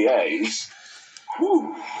IPAs,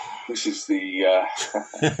 this is the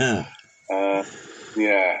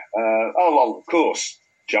well, of course,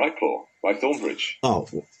 Jaipur by Thornbridge. Oh,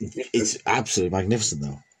 it's absolutely magnificent,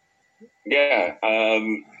 though. Yeah,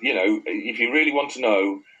 if you really want to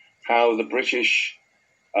know how the British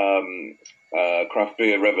craft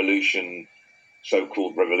beer revolution,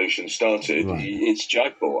 so-called revolution, started, it's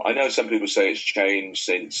Jaipur. I know some people say it's changed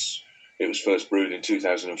since it was first brewed in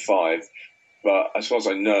 2005, but as far as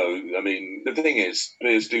I know, I mean, the thing is,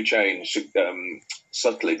 beers do change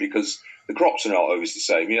subtly because the crops are not always the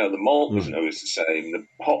same. The malt isn't always the same. The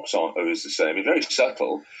hops aren't always the same. It's very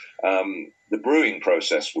subtle. The brewing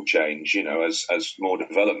process will change, as more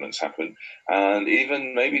developments happen. And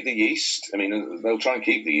even maybe the yeast, I mean, they'll try and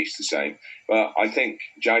keep the yeast the same. But I think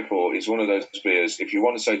Jaipur is one of those beers, if you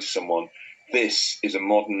want to say to someone, this is a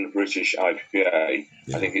modern British IPA,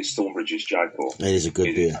 I think it's Thornbridge's Jaipur. It is a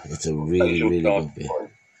good beer. It's a really, really good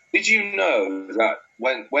beer. Did you know that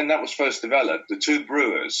when that was first developed, the 2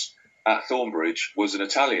 brewers at Thornbridge was an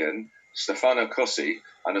Italian, Stefano Cossi,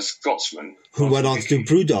 and a Scotsman who went on to do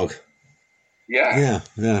Brewdog. Yeah.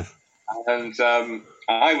 And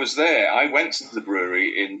I was there. I went to the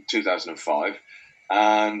brewery in 2005,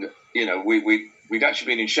 and we'd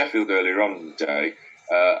actually been in Sheffield earlier on in the day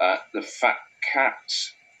at the Fat Cat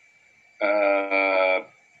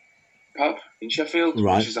pub in Sheffield,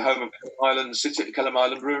 which is the home of Kelham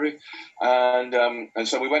Island Brewery, and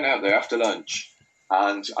so we went out there after lunch.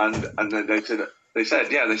 And they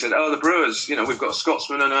said, oh, the brewers, we've got a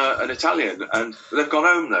Scotsman and an Italian, and they've gone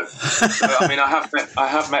home though. So, I mean, I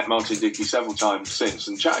have met Martin Dickey several times since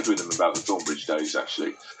and chatted with them about the Thornbridge days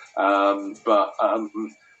actually. And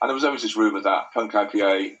there was always this rumour that Punk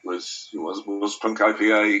IPA was Punk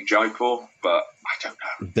IPA Jaipur, but I don't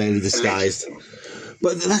know. Barely disguised.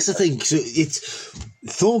 But that's the thing. So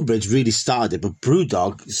Thornbridge really started, but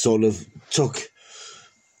Brewdog sort of took,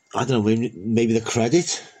 I don't know, maybe the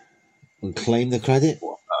credit and claim the credit.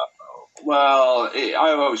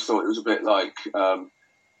 I always thought it was a bit like,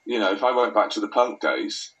 if I went back to the punk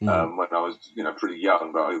days when I was, pretty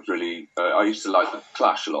young, but I was really, I used to like the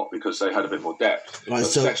Clash a lot because they had a bit more depth. Right,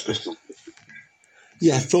 so Sex Pistols.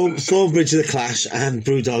 Yeah, Thornbridge are the Clash and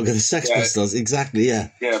Brewdog are the Sex Pistols. Exactly. Yeah.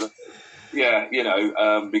 Yeah,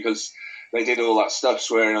 because they did all that stuff,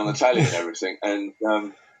 swearing on the telly and everything, and.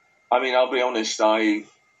 I'll be honest, I'm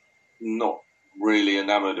not really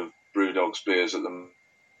enamoured of Brewdog's beers at the moment.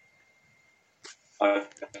 Are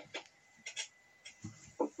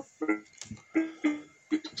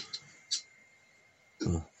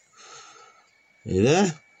you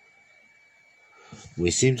there? We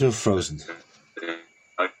seem to have frozen.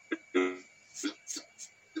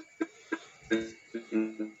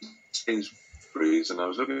 And I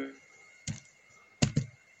was looking.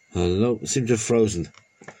 Hello, we seem to have frozen.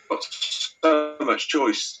 So much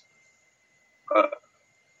choice.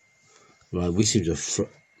 Right, we seem to have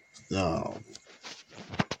oh,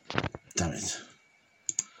 damn it.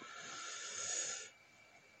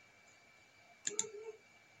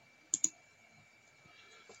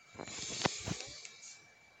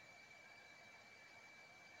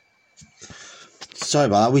 Sorry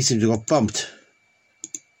about that. We seem to have got bumped.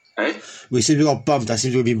 Hey? We seem to have got bumped. I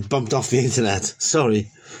seem to have been bumped off the internet. Sorry.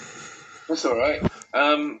 That's all right.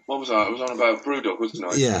 What was I? I was on about Brewdog, wasn't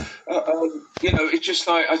I? Yeah. It's just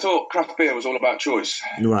like I thought craft beer was all about choice.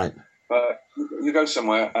 Right. But you go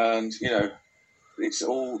somewhere and, it's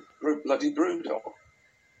all bloody Brewdog.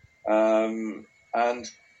 And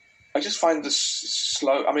I just find this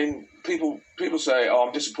slow. I mean, people say, "Oh,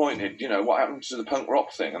 I'm disappointed." What happened to the punk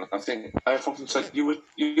rock thing? And I think I've often said you were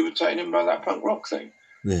taken in by that punk rock thing.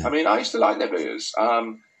 Yeah. I mean, I used to like their beers,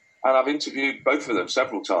 and I've interviewed both of them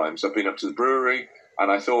several times. I've been up to the brewery,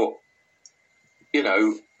 and I thought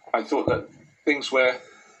that things were.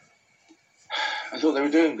 I thought they were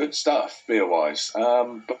doing good stuff beer wise,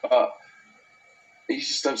 but it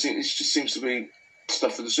just don't seem. It just seems to be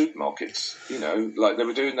stuff for the supermarkets, like they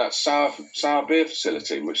were doing that sour beer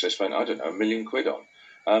facility, which they spent, I don't know, £1 million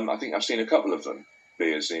on. I think I've seen a couple of them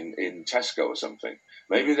beers in Tesco or something.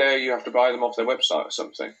 Maybe there you have to buy them off their website or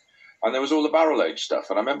something. And there was all the barrel aged stuff,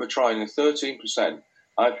 and I remember trying a 13%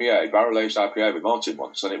 IPA, barrel aged IPA with Martin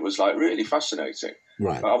once, and it was like really fascinating.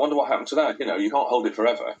 Right. But I wonder what happened to that. You can't hold it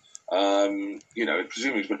forever.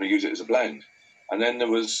 Presumably it's going to use it as a blend. And then there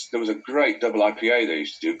was a great double IPA they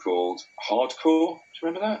used to do called Hardcore. Do you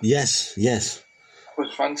remember that? Yes. It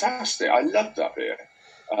was fantastic. I loved that beer.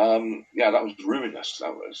 That was ruinous.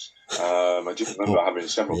 That was. I just remember having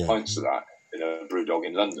several pints of that in a Brewdog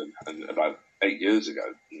in London, and about 8 years ago.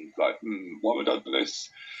 And like, why have I done this?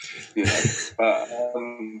 We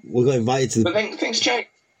got invited to. But things change.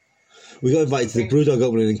 We got invited to the Brewdog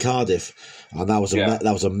opening in Cardiff, and that was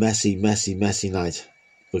a messy night.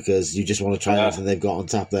 Because you just want to try everything they've got on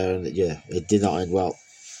tap there, and it did not end well.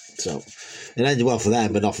 So it ended well for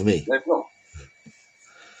them, but not for me.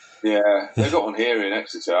 They've got one here in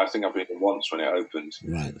Exeter. I think I've been there once when it opened.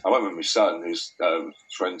 Right. I went with my son, who's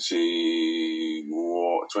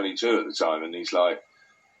 22 at the time, and he's like,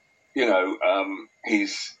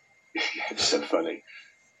 it's so funny.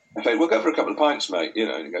 I say, we'll go for a couple of pints, mate.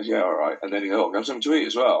 And he goes, yeah, all right. And then he goes, go have something to eat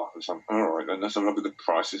as well. And so I'm, all right, then let's have a look at the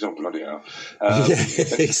prices. Oh, bloody hell.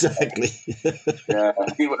 Exactly.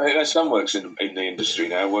 My son works in the industry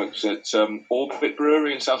now, works at Orbit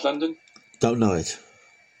Brewery in South London. Don't know it.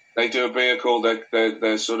 They do a beer called,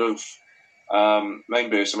 their sort of main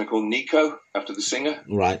beer is something called Nico, after the singer.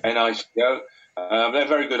 Right. Nico. They're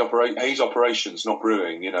very good he's operations, not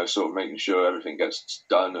brewing, sort of making sure everything gets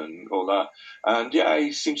done and all that. And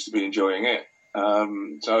he seems to be enjoying it.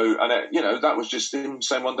 That was just him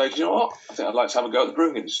saying one day, do you know what? I think I'd like to have a go at the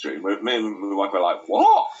brewing industry. Me and my wife were like,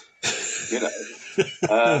 what?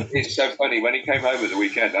 It's so funny. When he came home at the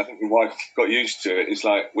weekend, I think my wife got used to it. It's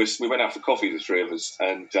like we went out for coffee, the three of us,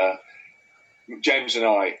 and James and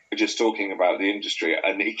I are just talking about the industry,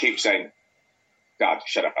 and he keeps saying, Dad,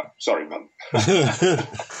 shut up. Sorry, Mum. But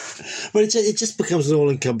it just becomes an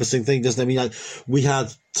all-encompassing thing, doesn't it? I mean, like, we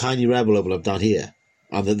had Tiny Rebel open up down here,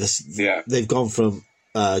 and they've gone from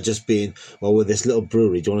just being, well, we're this little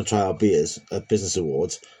brewery, do you want to try our beers at Business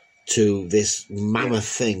Awards, to this mammoth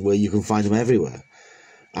thing where you can find them everywhere.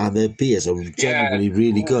 And their beers are genuinely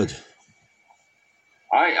really good.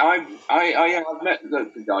 I've met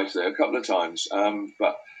the guys there a couple of times,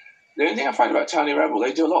 but the only thing I find about Tiny Rebel,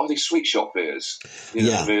 they do a lot of these sweet shop beers.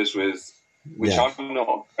 Beers which I'm not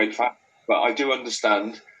a great fan, but I do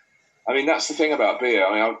understand. I mean, that's the thing about beer.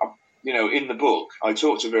 I mean, in the book, I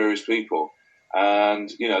talk to various people, and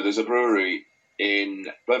there's a brewery in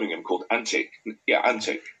Birmingham called Antic. Yeah,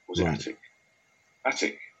 Antic. Was it Attic?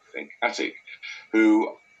 Attic, I think. Attic.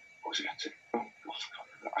 Who was it? Attic? Oh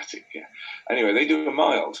God, Attic. Yeah. Anyway, they do a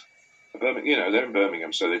mild. They're in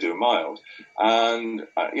Birmingham, so they do a mild. And,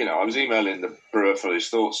 I was emailing the brewer for his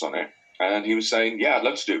thoughts on it, and he was saying, yeah, I'd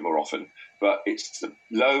love to do it more often, but it's the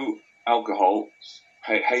low alcohol,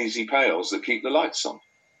 hazy pales that keep the lights on.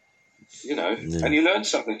 And you learn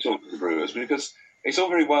something talking to the brewers, because it's all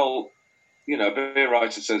very well, a beer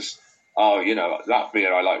writer says, oh, that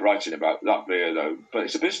beer I like writing about, that beer though, but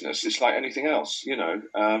it's a business. It's like anything else, they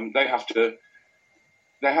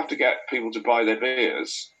have to get people to buy their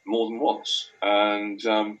beers more than once. And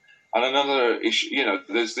another issue,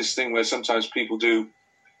 there's this thing where sometimes people do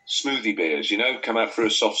smoothie beers, come out for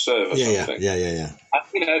a soft serve or something. Yeah.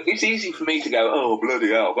 And, it's easy for me to go, oh,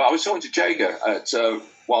 bloody hell. But I was talking to Jager at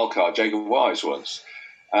Wildcard, Jager Wise once,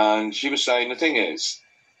 and she was saying the thing is,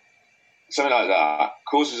 something like that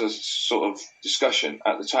causes a sort of discussion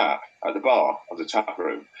at the bar of the tap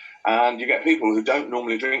room, and you get people who don't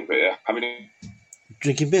normally drink beer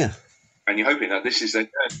drinking beer. And you're hoping that this is their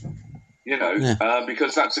turn,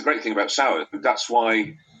 because that's the great thing about sour. That's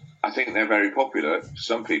why I think they're very popular for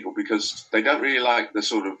some people because they don't really like the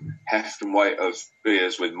sort of heft and weight of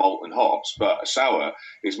beers with malt and hops, but a sour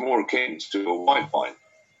is more akin to a white wine,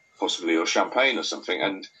 possibly, or champagne or something.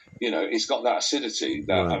 And, it's got that acidity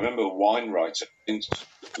that I remember a wine writer I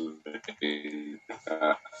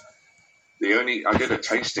did a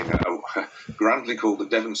tasting grandly called the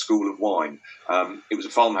Devon School of Wine. It was a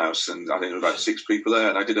farmhouse, and I think there were about 6 people there,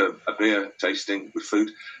 and I did a beer tasting with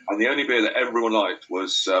food. And the only beer that everyone liked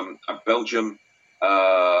was a Belgium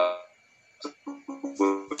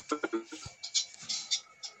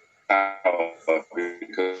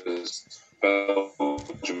because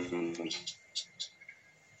Belgium's,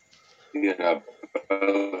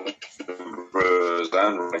 Belgian brewers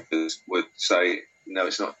and writers would say, no,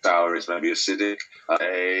 it's not sour, it's maybe acidic.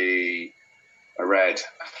 A red,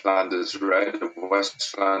 Flanders red, a West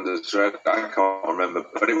Flanders red, I can't remember.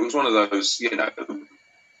 But it was one of those,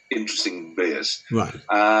 interesting beers. Right.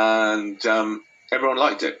 And everyone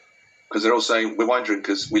liked it because they're all saying, we're wine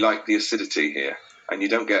drinkers, we like the acidity here. And you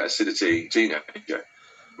don't get acidity teenager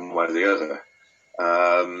one way or the other.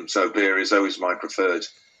 So beer is always my preferred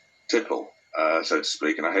tipple. So to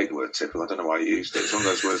speak, and I hate the word tipple. I don't know why I used it. It's one of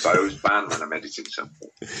those words I always ban when I'm editing something.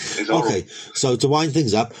 Okay, so to wind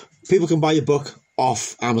things up, people can buy your book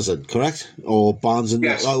off Amazon, correct? Or Barnes and...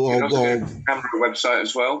 Yes, or Camera website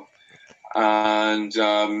as well. And,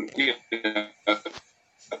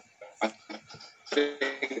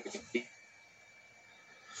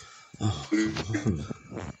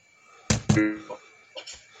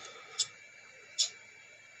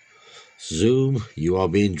 Zoom, you are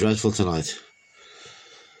being dreadful tonight.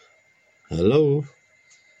 Hello?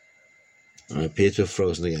 I appear to have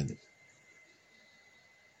frozen again.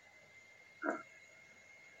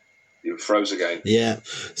 You froze again. Yeah.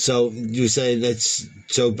 So you were saying that's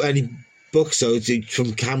any books? So it's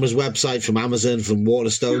from Camera's website, from Amazon, from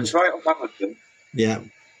Waterstones. It's right on Amazon. Yeah.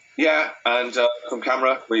 Yeah, and from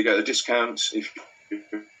Camera, where you get a discount if you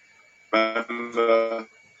remember.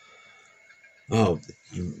 Oh,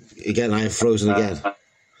 again, I have frozen again.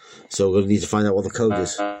 So we're going to need to find out what the code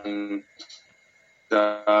is. And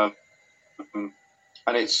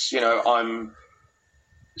it's, I'm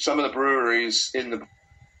some of the breweries in the...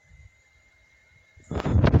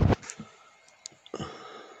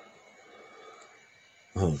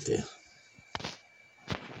 Oh, dear.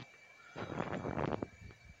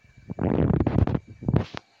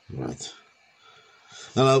 Right.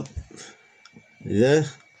 Hello. You there?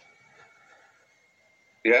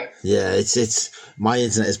 Yeah? Yeah, it's my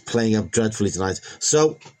internet is playing up dreadfully tonight.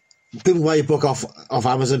 So people can buy your book off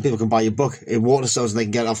Amazon. People can buy your book in Waterstones and they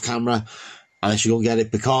can get it off Camera. Unless you don't get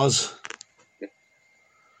it because...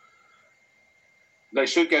 They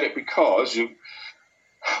should get it because... I'm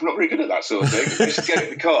not very good at that sort of thing. They should get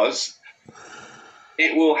it because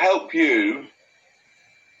it will help you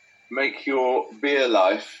make your beer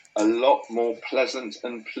life a lot more pleasant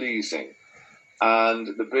and pleasing.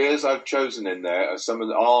 And the beers I've chosen in there are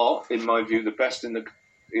in my view, the best in the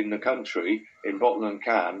country in bottle and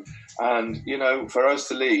can. And, for us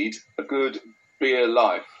to lead a good beer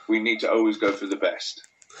life, we need to always go for the best.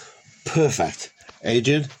 Perfect.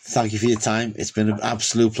 Adrian, thank you for your time. It's been an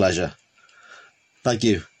absolute pleasure. Thank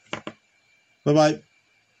you. Bye-bye.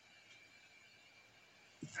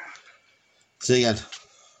 See you again.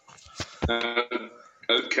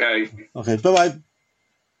 Okay. Okay, bye-bye.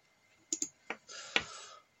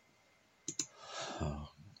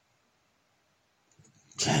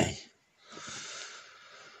 Okay.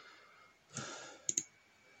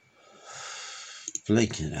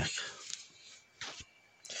 Blinking heck.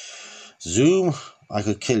 Zoom, I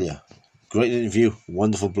could kill you. Great interview,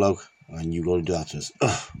 wonderful bloke, and you got to do that to us.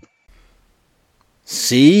 Ugh.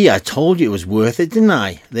 See, I told you it was worth it, didn't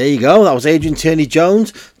I? There you go. That was Adrian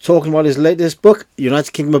Tierney-Jones talking about his latest book,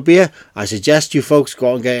 United Kingdom of Beer. I suggest you folks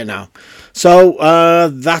go out and get it now. So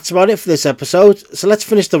that's about it for this episode. So let's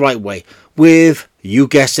finish the right way with, you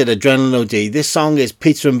guessed it, Adrenaline OD. This song is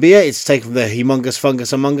Pizza and Beer. It's taken from the Humongous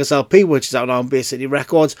Fungus Among Us LP, which is out on Beer City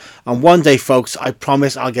Records. And one day, folks, I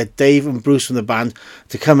promise I'll get Dave and Bruce from the band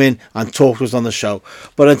to come in and talk to us on the show.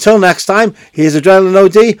 But until next time, here's Adrenaline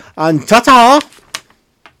OD, and ta-ta!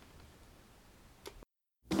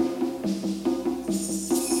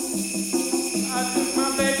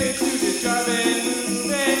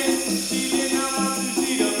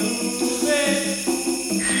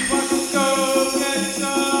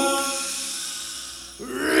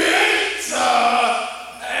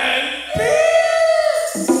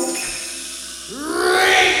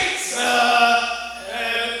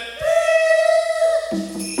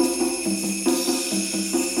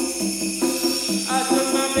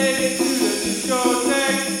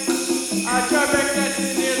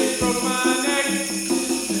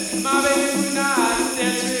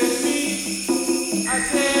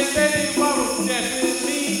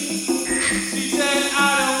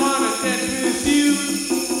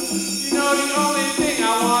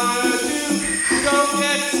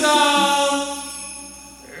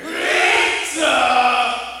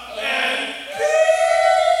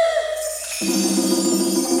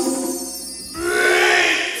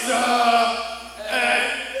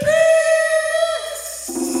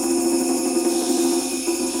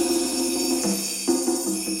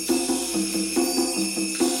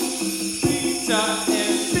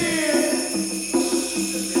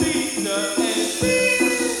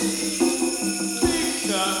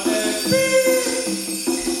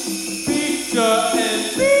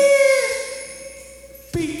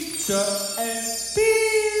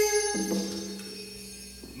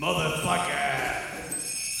 Motherfucker.